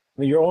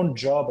own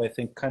job, I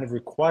think, kind of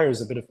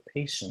requires a bit of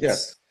patience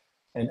Yes,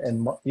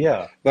 and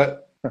yeah.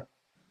 but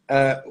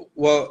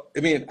well, I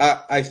mean,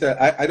 I said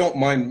I don't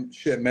mind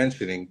shit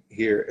mentioning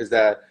here is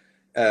that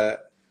uh,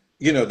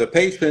 the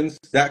patience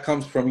that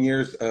comes from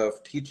years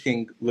of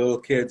teaching little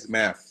kids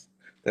math.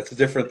 That's a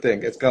different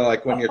thing. It's kind of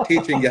like when you're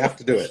teaching, you have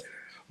to do it.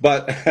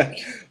 But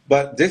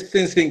but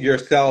distancing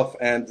yourself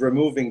and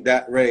removing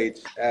that rage,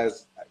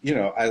 as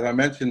I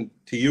mentioned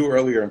to you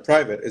earlier in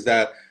private, is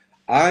that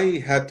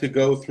I had to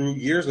go through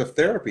years of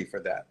therapy for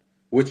that,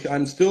 which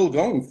I'm still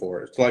going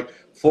for. It's like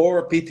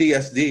for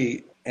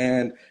PTSD,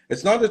 and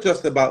it's not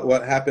just about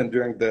what happened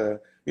during the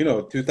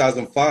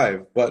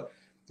 2005, but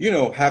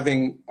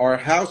having our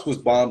house was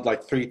bombed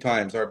like 3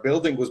 times, our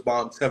building was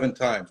bombed 7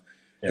 times.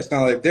 Yeah. It's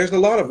kind of like there's a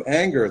lot of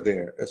anger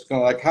there. It's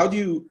kind of like how do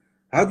you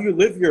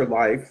live your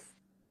life?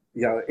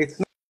 Yeah, it's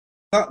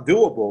not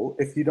doable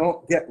if you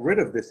don't get rid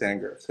of this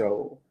anger.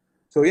 So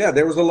yeah,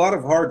 there was a lot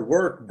of hard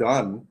work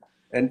done,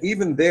 and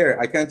even there,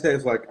 I can't say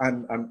it's like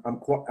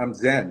I'm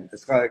zen.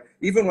 It's like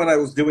even when I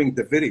was doing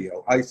the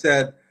video, I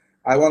said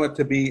I wanted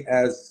to be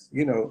as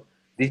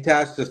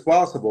detached as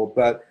possible,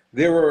 but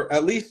there were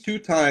at least 2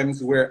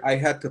 times where I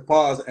had to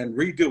pause and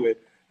redo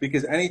it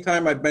because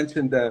anytime I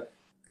mentioned the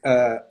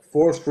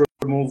forced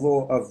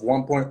removal of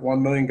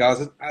 1.1 million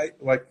Gazans, I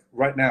like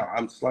right now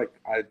I'm just like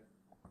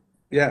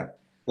yeah,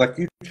 like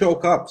you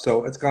choke up.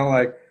 So it's kind of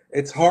like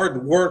it's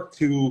hard work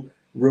to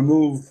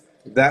remove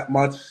that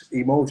much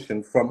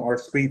emotion from our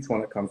speech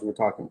when it comes to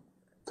talking.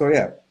 So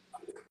yeah,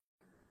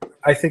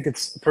 I think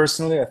it's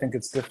personally, I think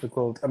it's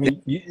difficult. I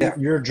mean, yeah,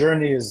 your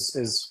journey is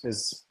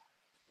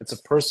it's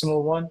a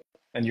personal one,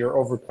 and you're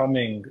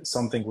overcoming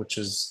something which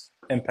has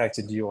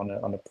impacted you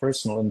on a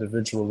personal,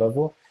 individual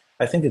level.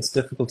 I think it's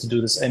difficult to do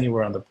this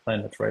anywhere on the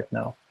planet right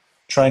now.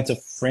 Trying to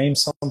frame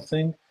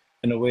something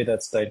in a way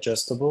that's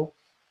digestible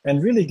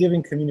and really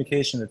giving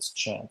communication its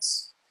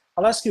chance.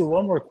 I'll ask you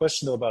one more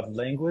question though about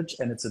language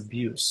and its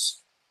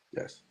abuse.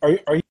 yes,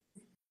 Are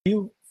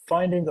you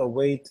finding a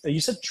way?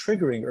 You said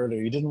triggering earlier.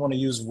 You didn't want to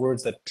use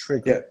words that yeah.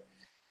 trigger.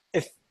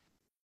 If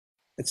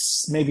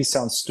it's maybe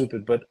sounds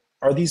stupid, but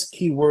are these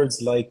key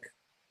words like,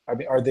 I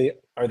mean, are they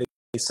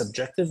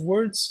subjective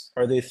words?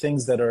 Are they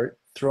things that are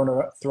thrown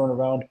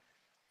around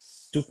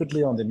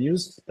stupidly on the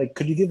news? Like,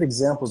 could you give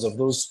examples of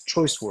those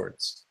choice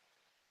words?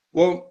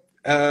 Well,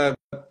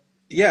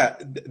 yeah,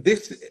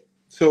 this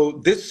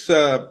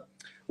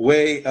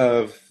way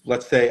of,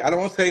 let's say, I don't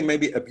want to say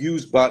maybe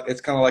abuse, but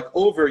it's kind of like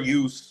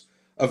overuse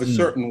of a Mm,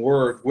 certain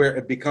word where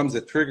it becomes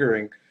a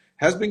triggering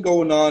has been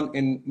going on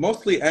in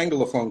mostly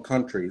Anglophone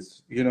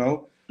countries,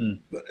 mm.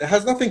 It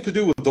has nothing to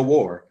do with the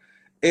war.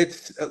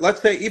 It's,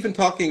 let's say, even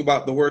talking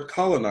about the word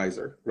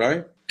colonizer,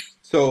 right?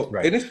 So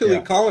Right. initially,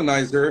 Yeah.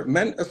 colonizer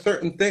meant a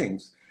certain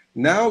things.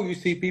 Now you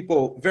see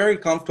people very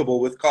comfortable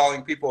with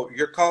calling people,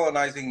 you're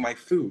colonizing my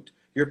food,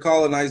 you're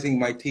colonizing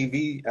my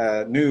TV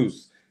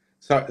news,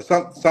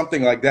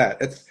 something like that.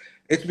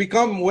 It's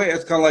become way,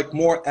 it's kind of like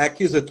more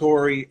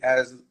accusatory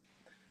as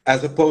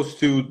opposed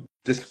to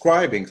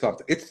describing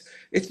something.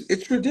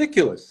 It's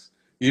ridiculous,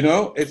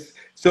 It's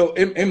so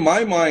in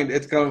my mind,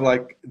 it's kind of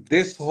like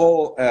this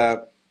whole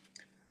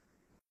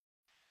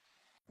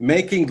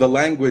making the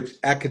language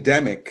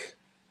academic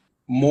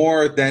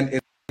more than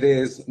it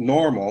is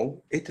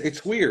normal.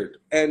 It's weird,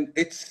 and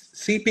it's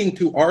seeping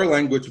to our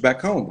language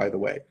back home, by the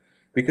way,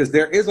 because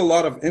there is a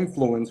lot of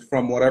influence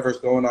from whatever's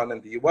going on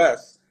in the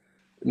U.S.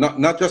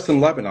 Not just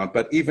in Lebanon,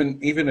 but even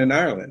in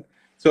Ireland.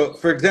 So,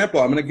 for example,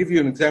 I'm going to give you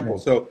an example.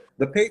 Yeah. So,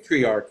 the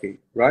patriarchy,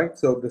 right?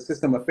 So, the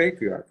system of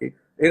patriarchy,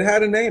 it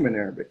had a name in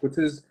Arabic, which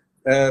is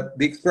the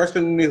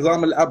expression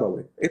 "nizam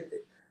al-abawi."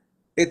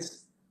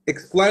 It's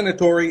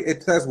explanatory.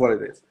 It says what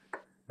it is.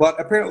 But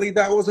apparently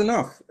that was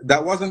enough.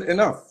 That wasn't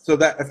enough. So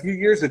that a few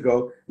years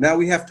ago, now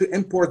we have to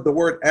import the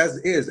word as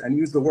is and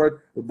use the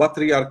word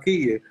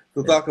patriarchy to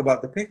Yeah. talk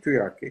about the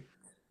patriarchy.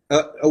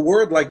 A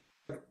word like,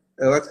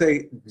 let's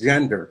say,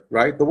 gender,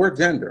 right? The word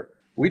gender,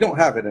 we don't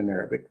have it in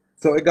Arabic.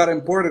 So it got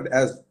imported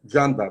as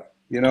jandar.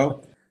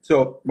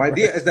 So my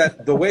idea Right. is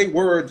that the way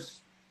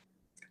words,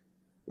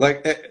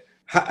 like,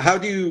 how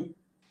do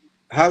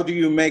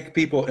you make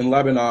people in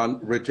Lebanon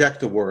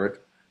reject a word,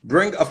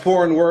 bring a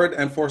foreign word,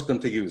 and force them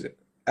to use it,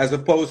 as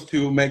opposed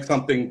to make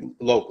something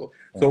local?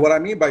 So what I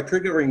mean by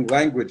triggering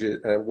languages,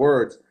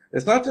 words,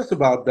 it's not just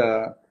about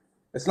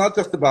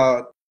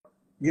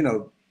you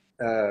know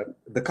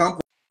the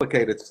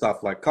complicated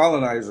stuff like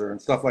colonizer and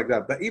stuff like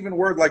that, but even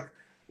word like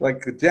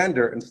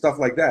gender and stuff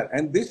like that.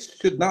 And this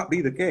should not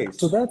be the So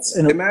case. that's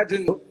in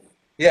Imagine,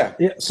 yeah,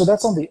 yeah, so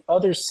that's on the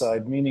other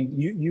side, meaning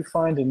you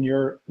find in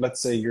your,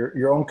 let's say,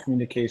 your own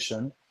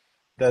communication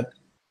that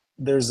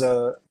there's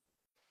a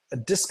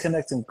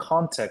disconnect in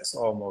context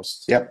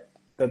almost, yep,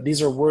 that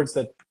these are words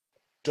that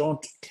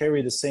don't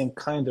carry the same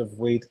kind of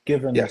weight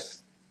given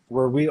yes,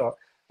 where we are.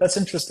 That's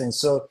interesting.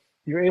 So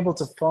you're able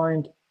to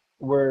find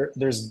where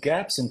there's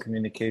gaps in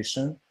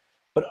communication,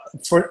 but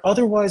for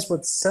otherwise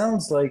what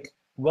sounds like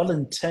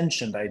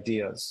well-intentioned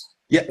ideas.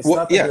 yeah, It's well,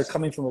 not that they're yes.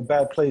 coming from a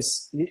bad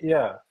place.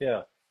 Yeah,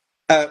 yeah.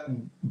 Uh,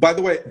 by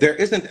the way, there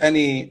isn't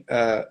any.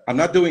 I'm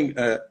not doing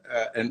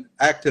an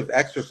active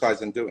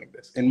exercise in doing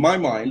this. In my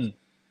mind, Mm,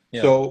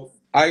 yeah. so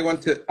I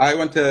went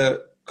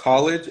to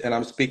college and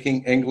I'm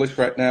speaking English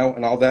right now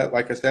and all that,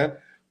 like I said.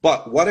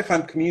 But what if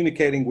I'm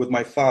communicating with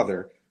my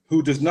father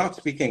who does not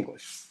speak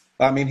English?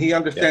 I mean, he Yeah.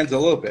 understands a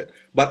little bit,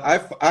 but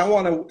I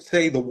want to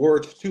say the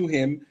words to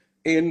him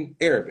in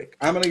Arabic.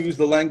 I'm going to use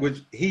the language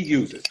he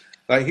uses.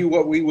 Like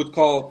what we would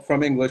call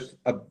from English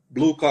a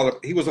blue collar.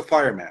 He was a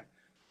fireman,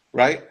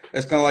 right?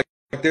 It's kind of like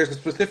there's a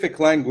specific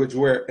language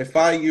where if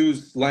I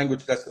use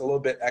language that's a little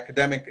bit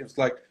academic, it's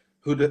like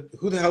who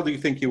the hell do you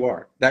think you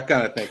are? That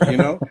kind of thing, you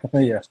know.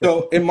 Yeah.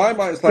 So in my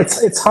mind, it's like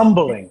It's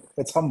humbling.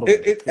 It's humbling.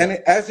 Yeah.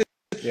 as it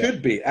Yeah.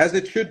 should be, as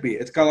it should be.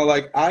 It's kind of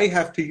like I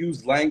have to use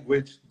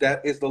language that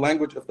is the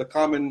language of the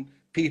common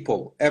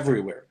people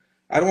everywhere.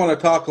 I don't want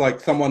to talk like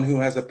someone who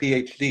has a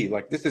PhD.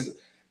 Like this is,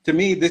 to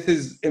me, this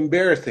is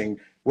embarrassing.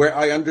 Where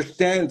I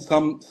understand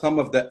some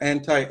of the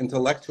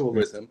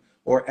anti-intellectualism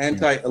or Mm.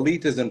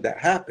 anti-elitism that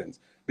happens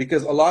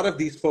because a lot of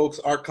these folks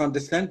are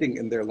condescending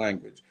in their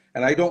language,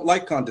 and I don't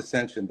like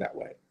condescension that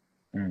way.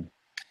 Mm.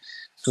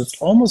 So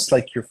it's almost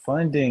like you're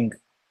finding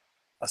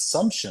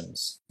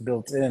assumptions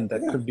built in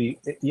that Yeah. could be,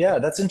 yeah,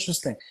 that's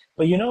interesting.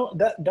 But you know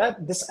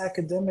that this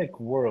academic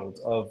world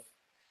of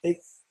it,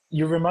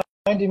 you're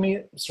reminding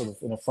me sort of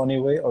in a funny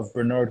way of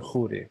Bernard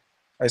Khoury.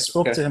 I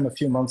spoke Okay. to him a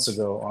few months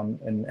ago on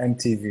an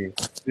MTV,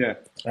 Yeah.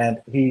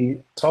 and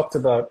he talked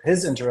about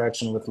his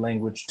interaction with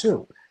language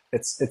too.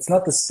 It's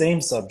not the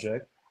same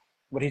subject,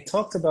 but he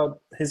talked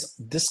about his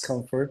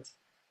discomfort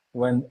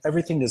when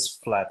everything is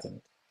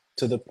flattened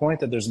to the point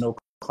that there's no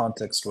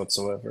context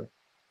whatsoever.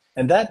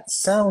 And that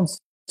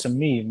sounds to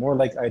me more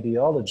like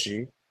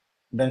ideology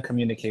than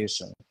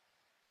communication.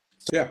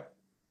 Yeah.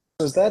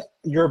 So is that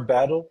your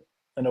battle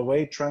in a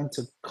way, trying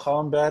to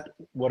combat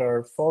what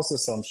are false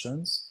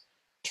assumptions,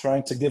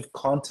 trying to give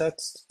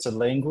context to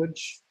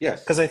language?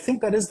 Yes. Because I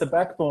think that is the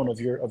backbone of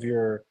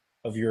your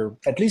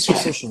at least your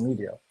social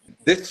media.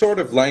 This sort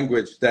of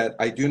language that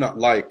I do not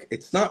like,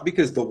 it's not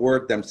because the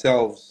word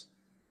themselves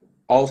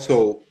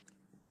also,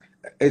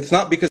 it's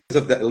not because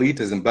of the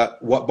elitism,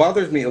 but what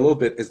bothers me a little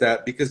bit is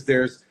that because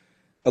there's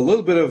a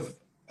little bit of,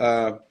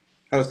 how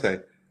to say,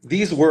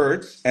 these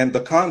words and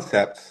the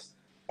concepts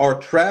are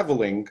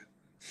traveling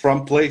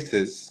from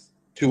places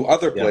to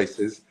other Yeah,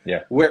 places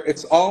yeah, where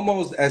it's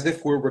almost as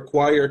if we're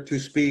required to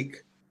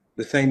speak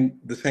the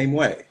same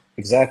way.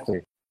 exactly.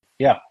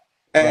 Yeah, right.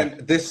 And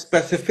this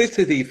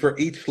specificity for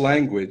each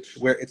language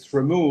where it's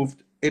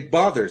removed, it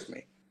bothers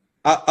me.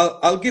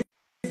 I'll give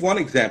one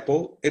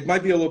example. It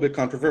might be a little bit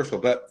controversial,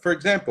 but for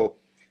example,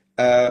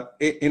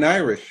 in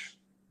Irish,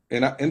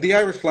 in the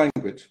Irish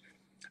language,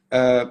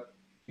 uh,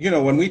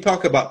 when we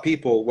talk about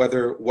people,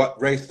 whether what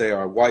race they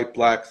are, white,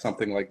 black,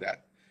 something like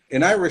that,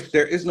 in Irish,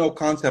 there is no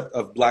concept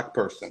of black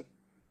person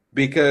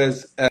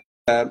because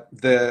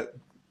the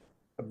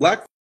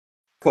black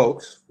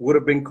folks would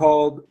have been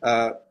called,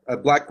 a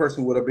black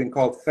person would have been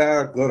called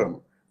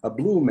Gurum, a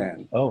blue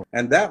man. Oh,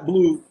 And that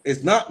blue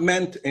is not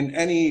meant in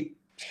any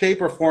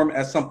shape or form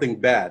as something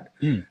bad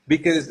mm,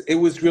 because it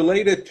was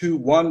related to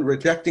one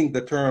rejecting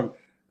the term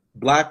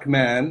black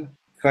man,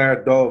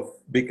 Dov,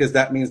 because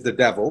that means the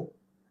devil.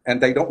 And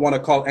they don't want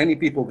to call any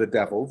people the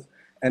devils.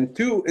 And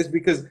two is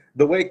because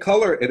the way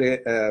color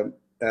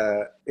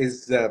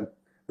the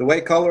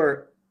way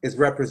color is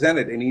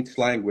represented in each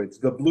language.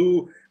 The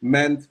blue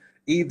meant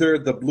either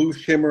the blue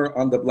shimmer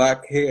on the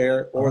black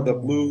hair or the oh,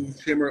 blue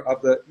shimmer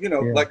of the, yeah,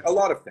 like a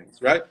lot of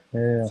things, right?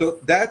 yeah, So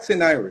that's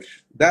in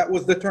Irish. That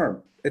was the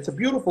term. It's a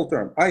beautiful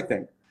term, I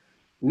think.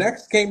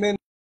 Next came in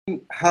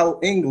how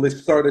English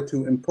started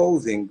to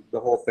imposing the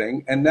whole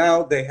thing. And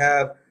now they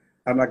have,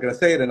 I'm not going to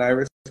say it in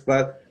Irish,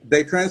 but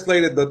they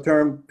translated the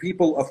term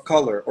people of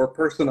color or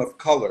person of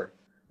color,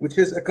 which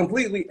is a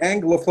completely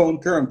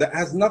Anglophone term that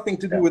has nothing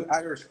to do yeah. with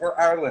Irish or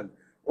Ireland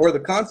or the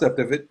concept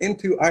of it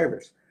into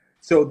Irish.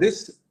 So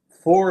this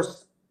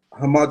forced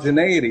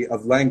homogeneity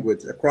of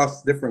language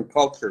across different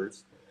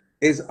cultures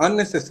is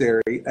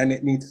unnecessary and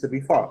it needs to be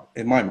fought,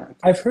 in my mind.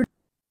 I've heard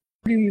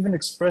do you even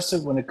express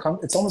it when it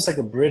comes? It's almost like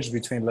a bridge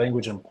between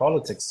language and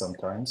politics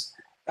sometimes.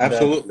 That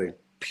Absolutely.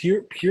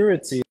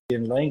 purity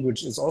in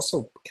language is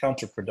also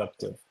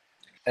counterproductive,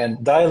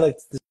 and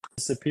dialects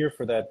disappear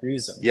for that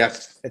reason.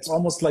 Yes. It's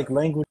almost like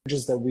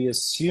languages that we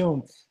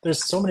assume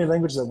there's so many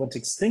languages that went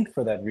extinct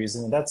for that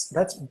reason, and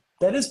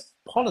that is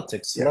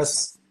politics, Yes.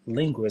 less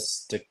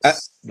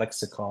linguistics,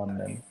 lexicon,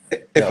 and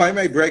If I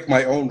may break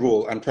my own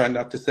rule, I'm trying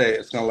not to say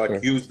it's not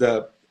like use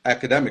the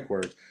academic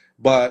word,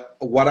 but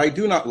what I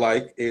do not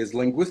like is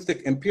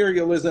linguistic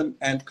imperialism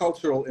and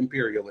cultural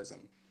imperialism.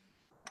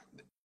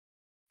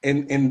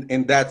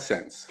 In that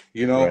sense,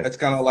 Right. it's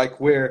kind of like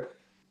where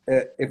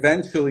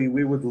eventually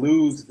we would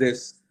lose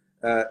this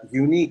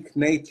unique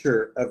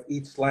nature of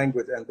each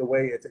language and the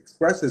way it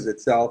expresses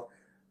itself,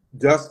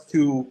 just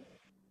to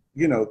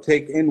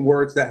take in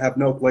words that have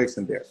no place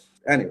in there.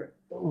 Anyway,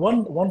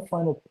 One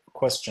final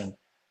question.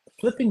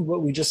 Flipping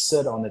what we just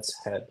said on its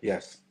head,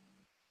 yes.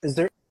 is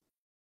there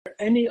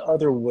any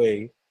other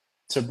way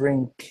to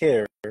bring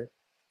care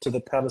to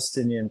the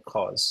Palestinian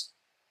cause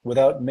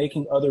without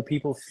making other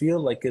people feel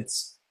like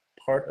it's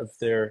part of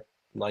their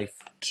life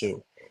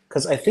too?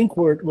 Because I think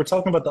we're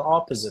talking about the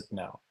opposite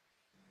now.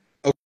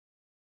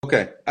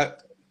 Okay.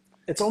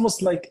 It's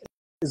almost like,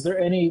 is there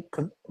any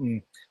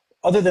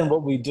other than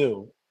what we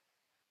do?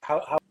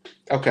 How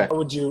Okay.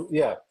 would you?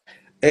 Yeah.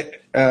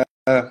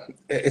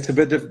 It's a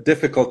bit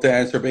difficult to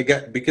answer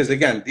because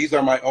again, these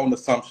are my own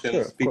assumptions.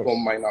 Sure, of People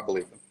course. might not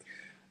believe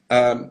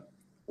them.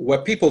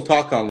 What people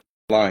talk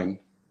online,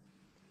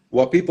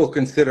 what people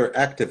consider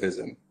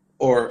activism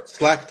or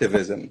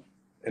slacktivism,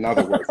 in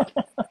other words,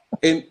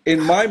 in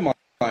my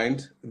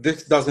mind,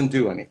 this doesn't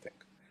do anything.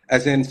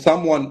 As in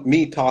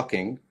me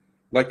talking,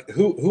 like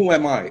who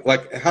am I?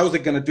 Like, how's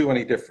it going to do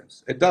any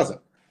difference? It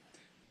doesn't.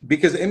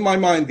 Because in my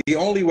mind, the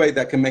only way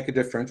that can make a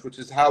difference, which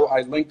is how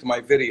I linked my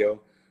video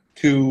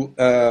to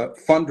a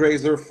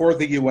fundraiser for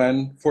the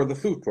UN for the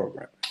food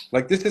program.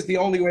 Like, this is the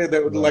only way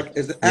that would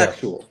is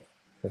actual.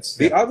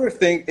 The other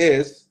thing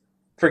is,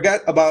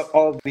 forget about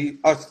all the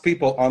us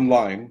people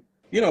online.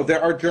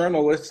 There are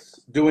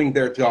journalists doing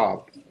their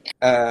job,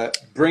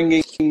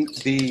 bringing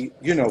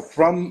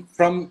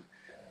from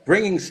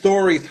bringing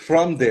stories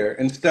from there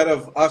instead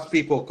of us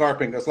people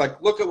carping. It's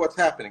like, look at what's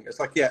happening. It's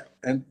like, yeah,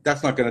 and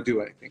that's not going to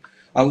do anything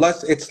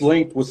unless it's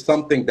linked with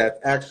something that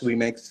actually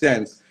makes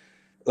sense.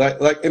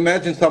 Like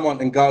imagine someone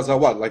in Gaza,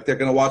 like they're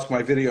going to watch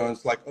my video and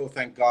it's like, oh,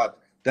 thank God,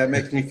 that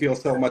makes me feel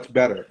so much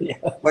better. Yes.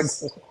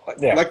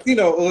 Like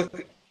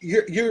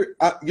you're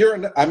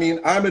I mean,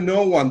 I'm a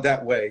no one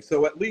that way,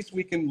 so at least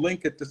we can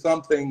link it to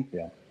something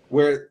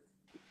where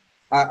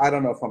I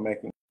don't know if I'm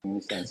making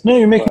any sense. No,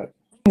 you're making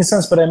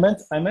sense, but I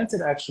meant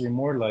it actually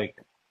more like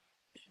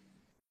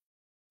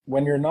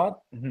when you're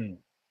not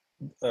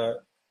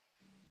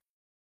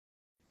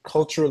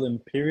cultural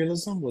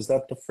imperialism. Was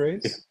that the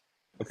phrase?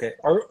 Okay.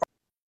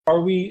 Are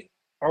we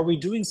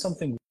doing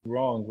something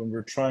wrong when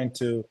we're trying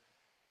to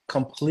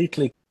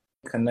completely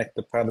connect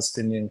the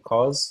Palestinian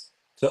cause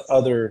to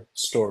other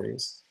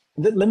stories?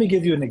 Let me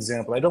give you an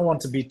example. I don't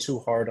want to be too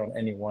hard on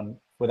anyone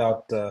but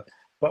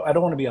I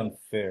don't want to be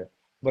unfair.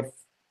 But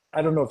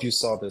I don't know if you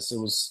saw this. It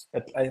was,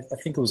 I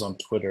think it was on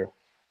Twitter.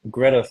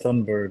 Greta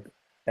Thunberg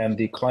and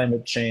the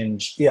climate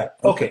change. Yeah.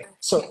 Okay.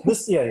 So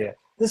this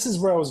is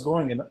where I was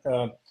going. And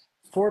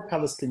 4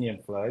 Palestinian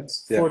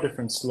flags, 4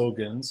 different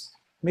slogans.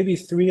 Maybe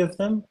 3 of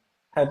them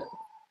had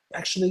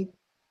actually.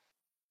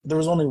 There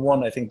was only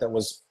one, I think, that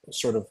was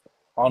sort of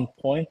on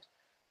point.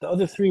 The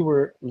other 3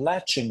 were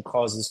latching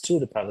causes to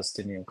the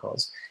Palestinian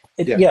cause.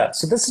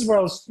 So this is where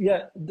I was.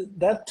 Yeah,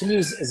 that to me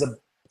is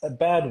a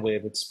bad way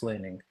of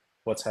explaining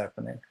what's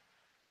happening.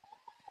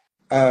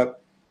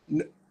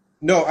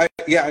 No, I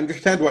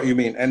understand what you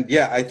mean, and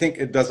I think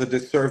it does a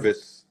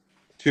disservice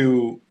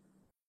to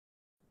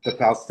the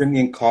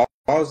Palestinian cause.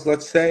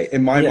 Let's say,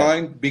 in my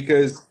mind,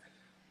 because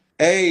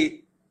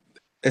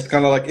it's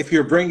kind of like if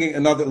you're bringing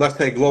another, let's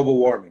say, global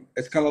warming.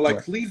 It's kind of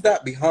like leave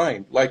that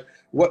behind. Like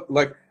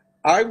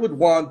I would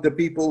want the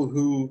people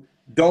who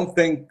don't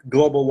think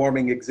global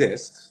warming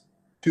exists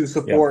to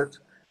support,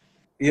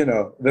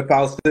 the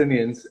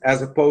Palestinians,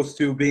 as opposed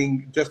to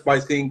being just by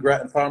seeing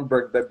Greta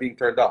Thunberg that being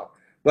turned off.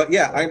 But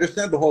I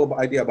understand the whole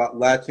idea about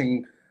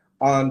latching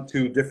on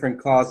to different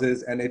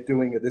causes and it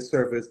doing a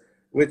disservice,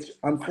 which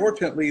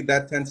unfortunately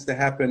that tends to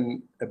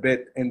happen a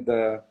bit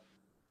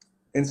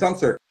in some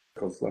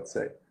circles, let's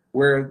say,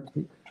 where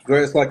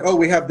it's like, oh,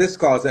 we have this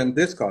cause and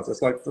this cause.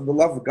 It's like, for the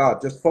love of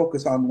God, just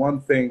focus on one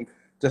thing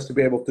just to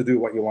be able to do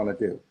what you want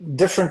to do.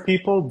 Different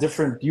people,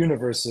 different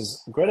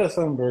universes. Greta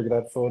Thunberg,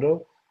 that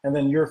photo, and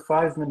then your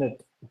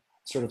 5-minute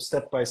sort of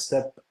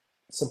step-by-step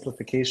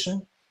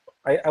simplification.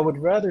 I would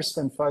rather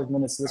spend 5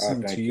 minutes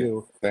listening to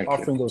you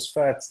offering those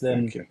facts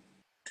than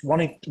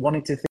wanting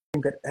to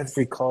think that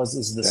every cause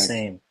is the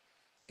same.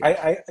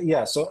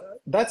 So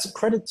that's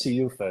credit to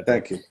you, Fadi.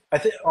 Thank you. I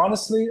think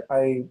honestly,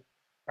 I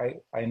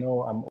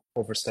know I'm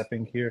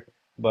overstepping here,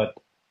 but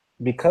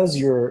because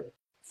you're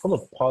full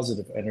of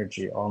positive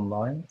energy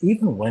online,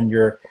 even when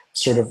you're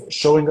sort of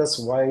showing us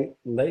why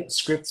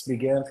scripts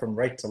began from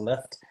right to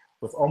left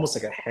with almost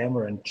like a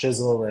hammer and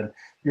chisel, and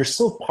you're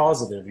so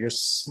positive, you're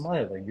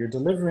smiling, you're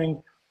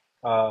delivering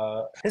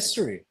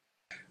history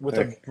with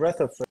a breath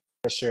of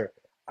fresh air.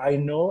 I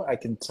know, I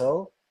can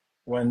tell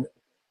when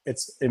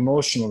it's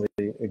emotionally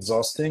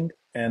exhausting,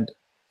 and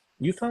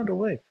you found a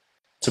way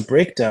to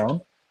break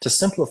down, to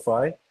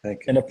simplify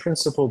in a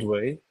principled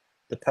way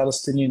the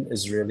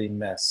Palestinian-Israeli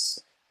mess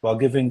while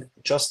giving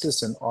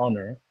justice and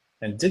honor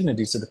and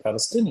dignity to the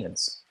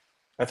Palestinians.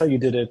 I thought you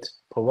did it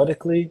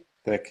poetically,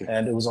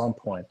 and it was on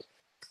point.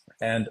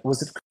 And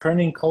was it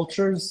Kerning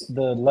Cultures,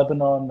 the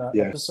Lebanon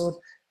episode?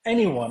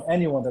 Anyone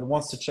that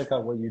wants to check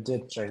out what you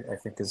did, which I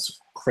think is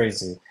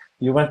crazy.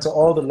 You went to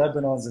all the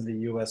Lebanons in the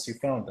U.S., you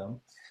found them,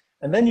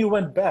 and then you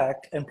went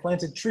back and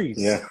planted trees.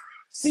 Yeah.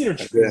 Cedar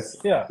trees.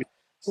 Yeah.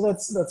 So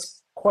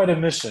that's quite a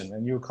mission,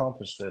 and you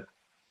accomplished it.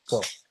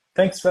 So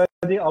thanks,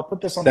 Fadi. I'll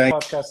put this on the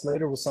podcast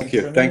later with some Thank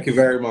you. Thank you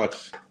very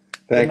much.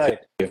 Good night.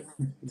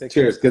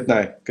 Cheers. Good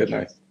night. Good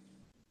night.